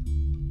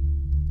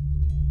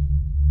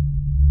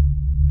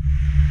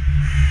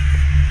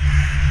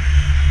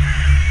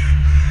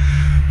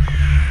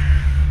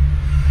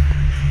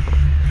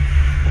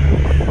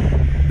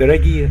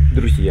 Дорогие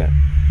друзья,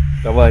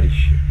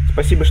 товарищи,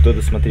 спасибо, что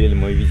досмотрели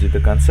мое видео до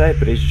конца, и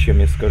прежде чем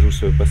я скажу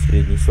свои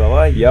последние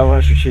слова, я в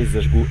вашу честь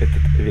зажгу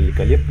этот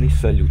великолепный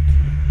салют.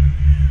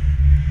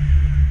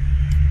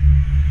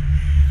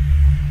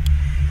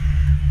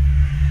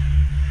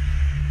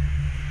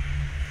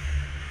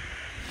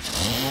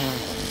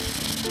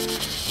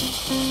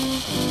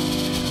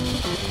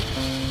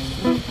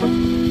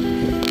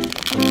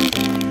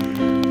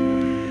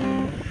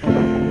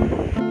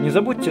 Не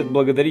забудьте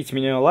отблагодарить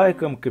меня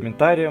лайком,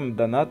 комментарием,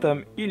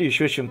 донатом или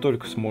еще чем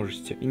только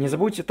сможете. И не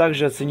забудьте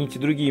также оценить и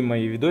другие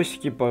мои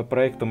видосики по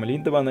проектам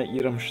Lindemann и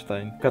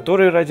Rammstein,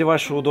 которые ради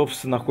вашего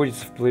удобства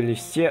находятся в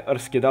плейлисте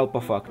 «Раскидал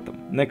по фактам».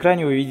 На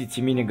экране вы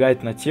видите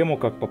мини-гайд на тему,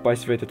 как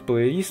попасть в этот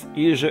плейлист,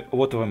 или же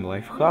вот вам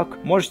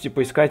лайфхак. Можете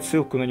поискать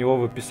ссылку на него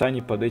в описании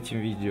под этим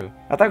видео,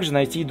 а также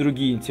найти и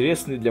другие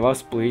интересные для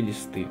вас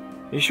плейлисты.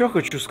 Еще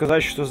хочу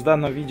сказать, что с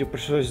данного видео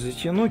пришлось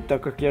затянуть,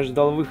 так как я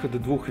ждал выхода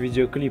двух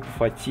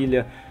видеоклипов от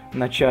ТИЛЛя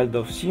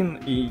 «Начало»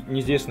 и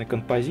неизвестной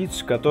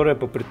композицию, которая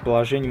по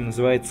предположениям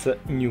называется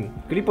 «New».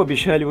 Клип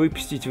обещали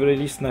выпустить в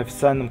релиз на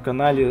официальном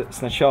канале с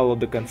начала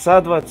до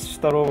конца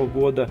 2022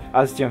 года,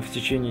 а затем в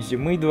течение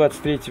зимы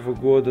 2023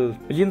 года.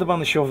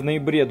 Lindemann еще в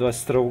ноябре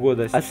 2022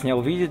 года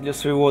отснял видео для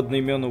своего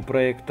одноименного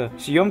проекта.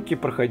 Съемки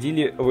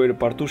проходили в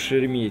аэропорту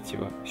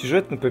Шереметьево.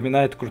 Сюжет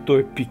напоминает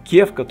крутое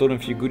пике, в котором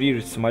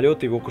фигурирует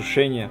самолет и его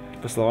крушение,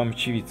 по словам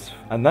очевидцев.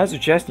 Одна из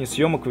участниц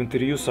съемок в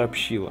интервью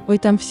сообщила: «Ой,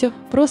 там все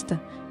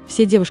просто.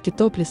 Все девушки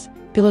топлес,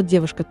 пилот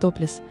девушка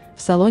топлес,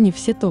 в салоне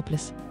все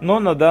топлес. Но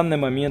на данный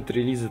момент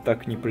релиза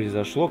так не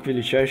произошло, к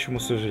величайшему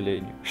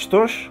сожалению.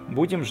 Что ж,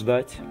 будем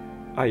ждать.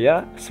 А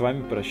я с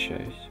вами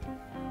прощаюсь.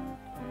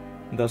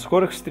 До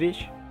скорых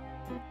встреч!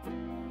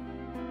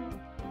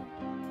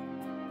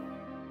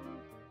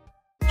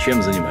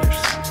 Чем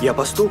занимаешься? Я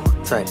пастух,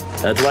 царь.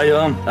 А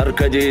твое,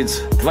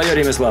 аркадиец, твое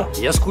ремесло?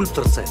 Я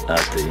скульптор, царь. А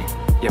ты?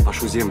 Я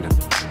пашу землю.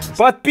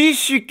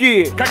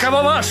 Подписчики!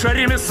 Каково ваше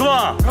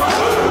ремесло?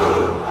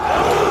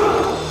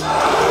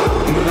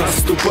 Мы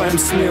наступаем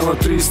смело,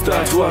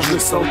 300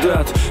 отважных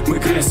солдат. Мы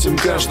крестим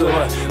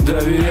каждого,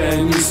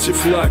 доверяя нести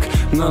флаг.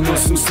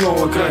 Наносим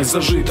снова край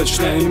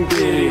зажиточной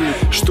империи,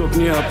 чтоб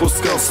не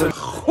опускался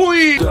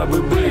хуй,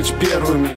 дабы быть первыми.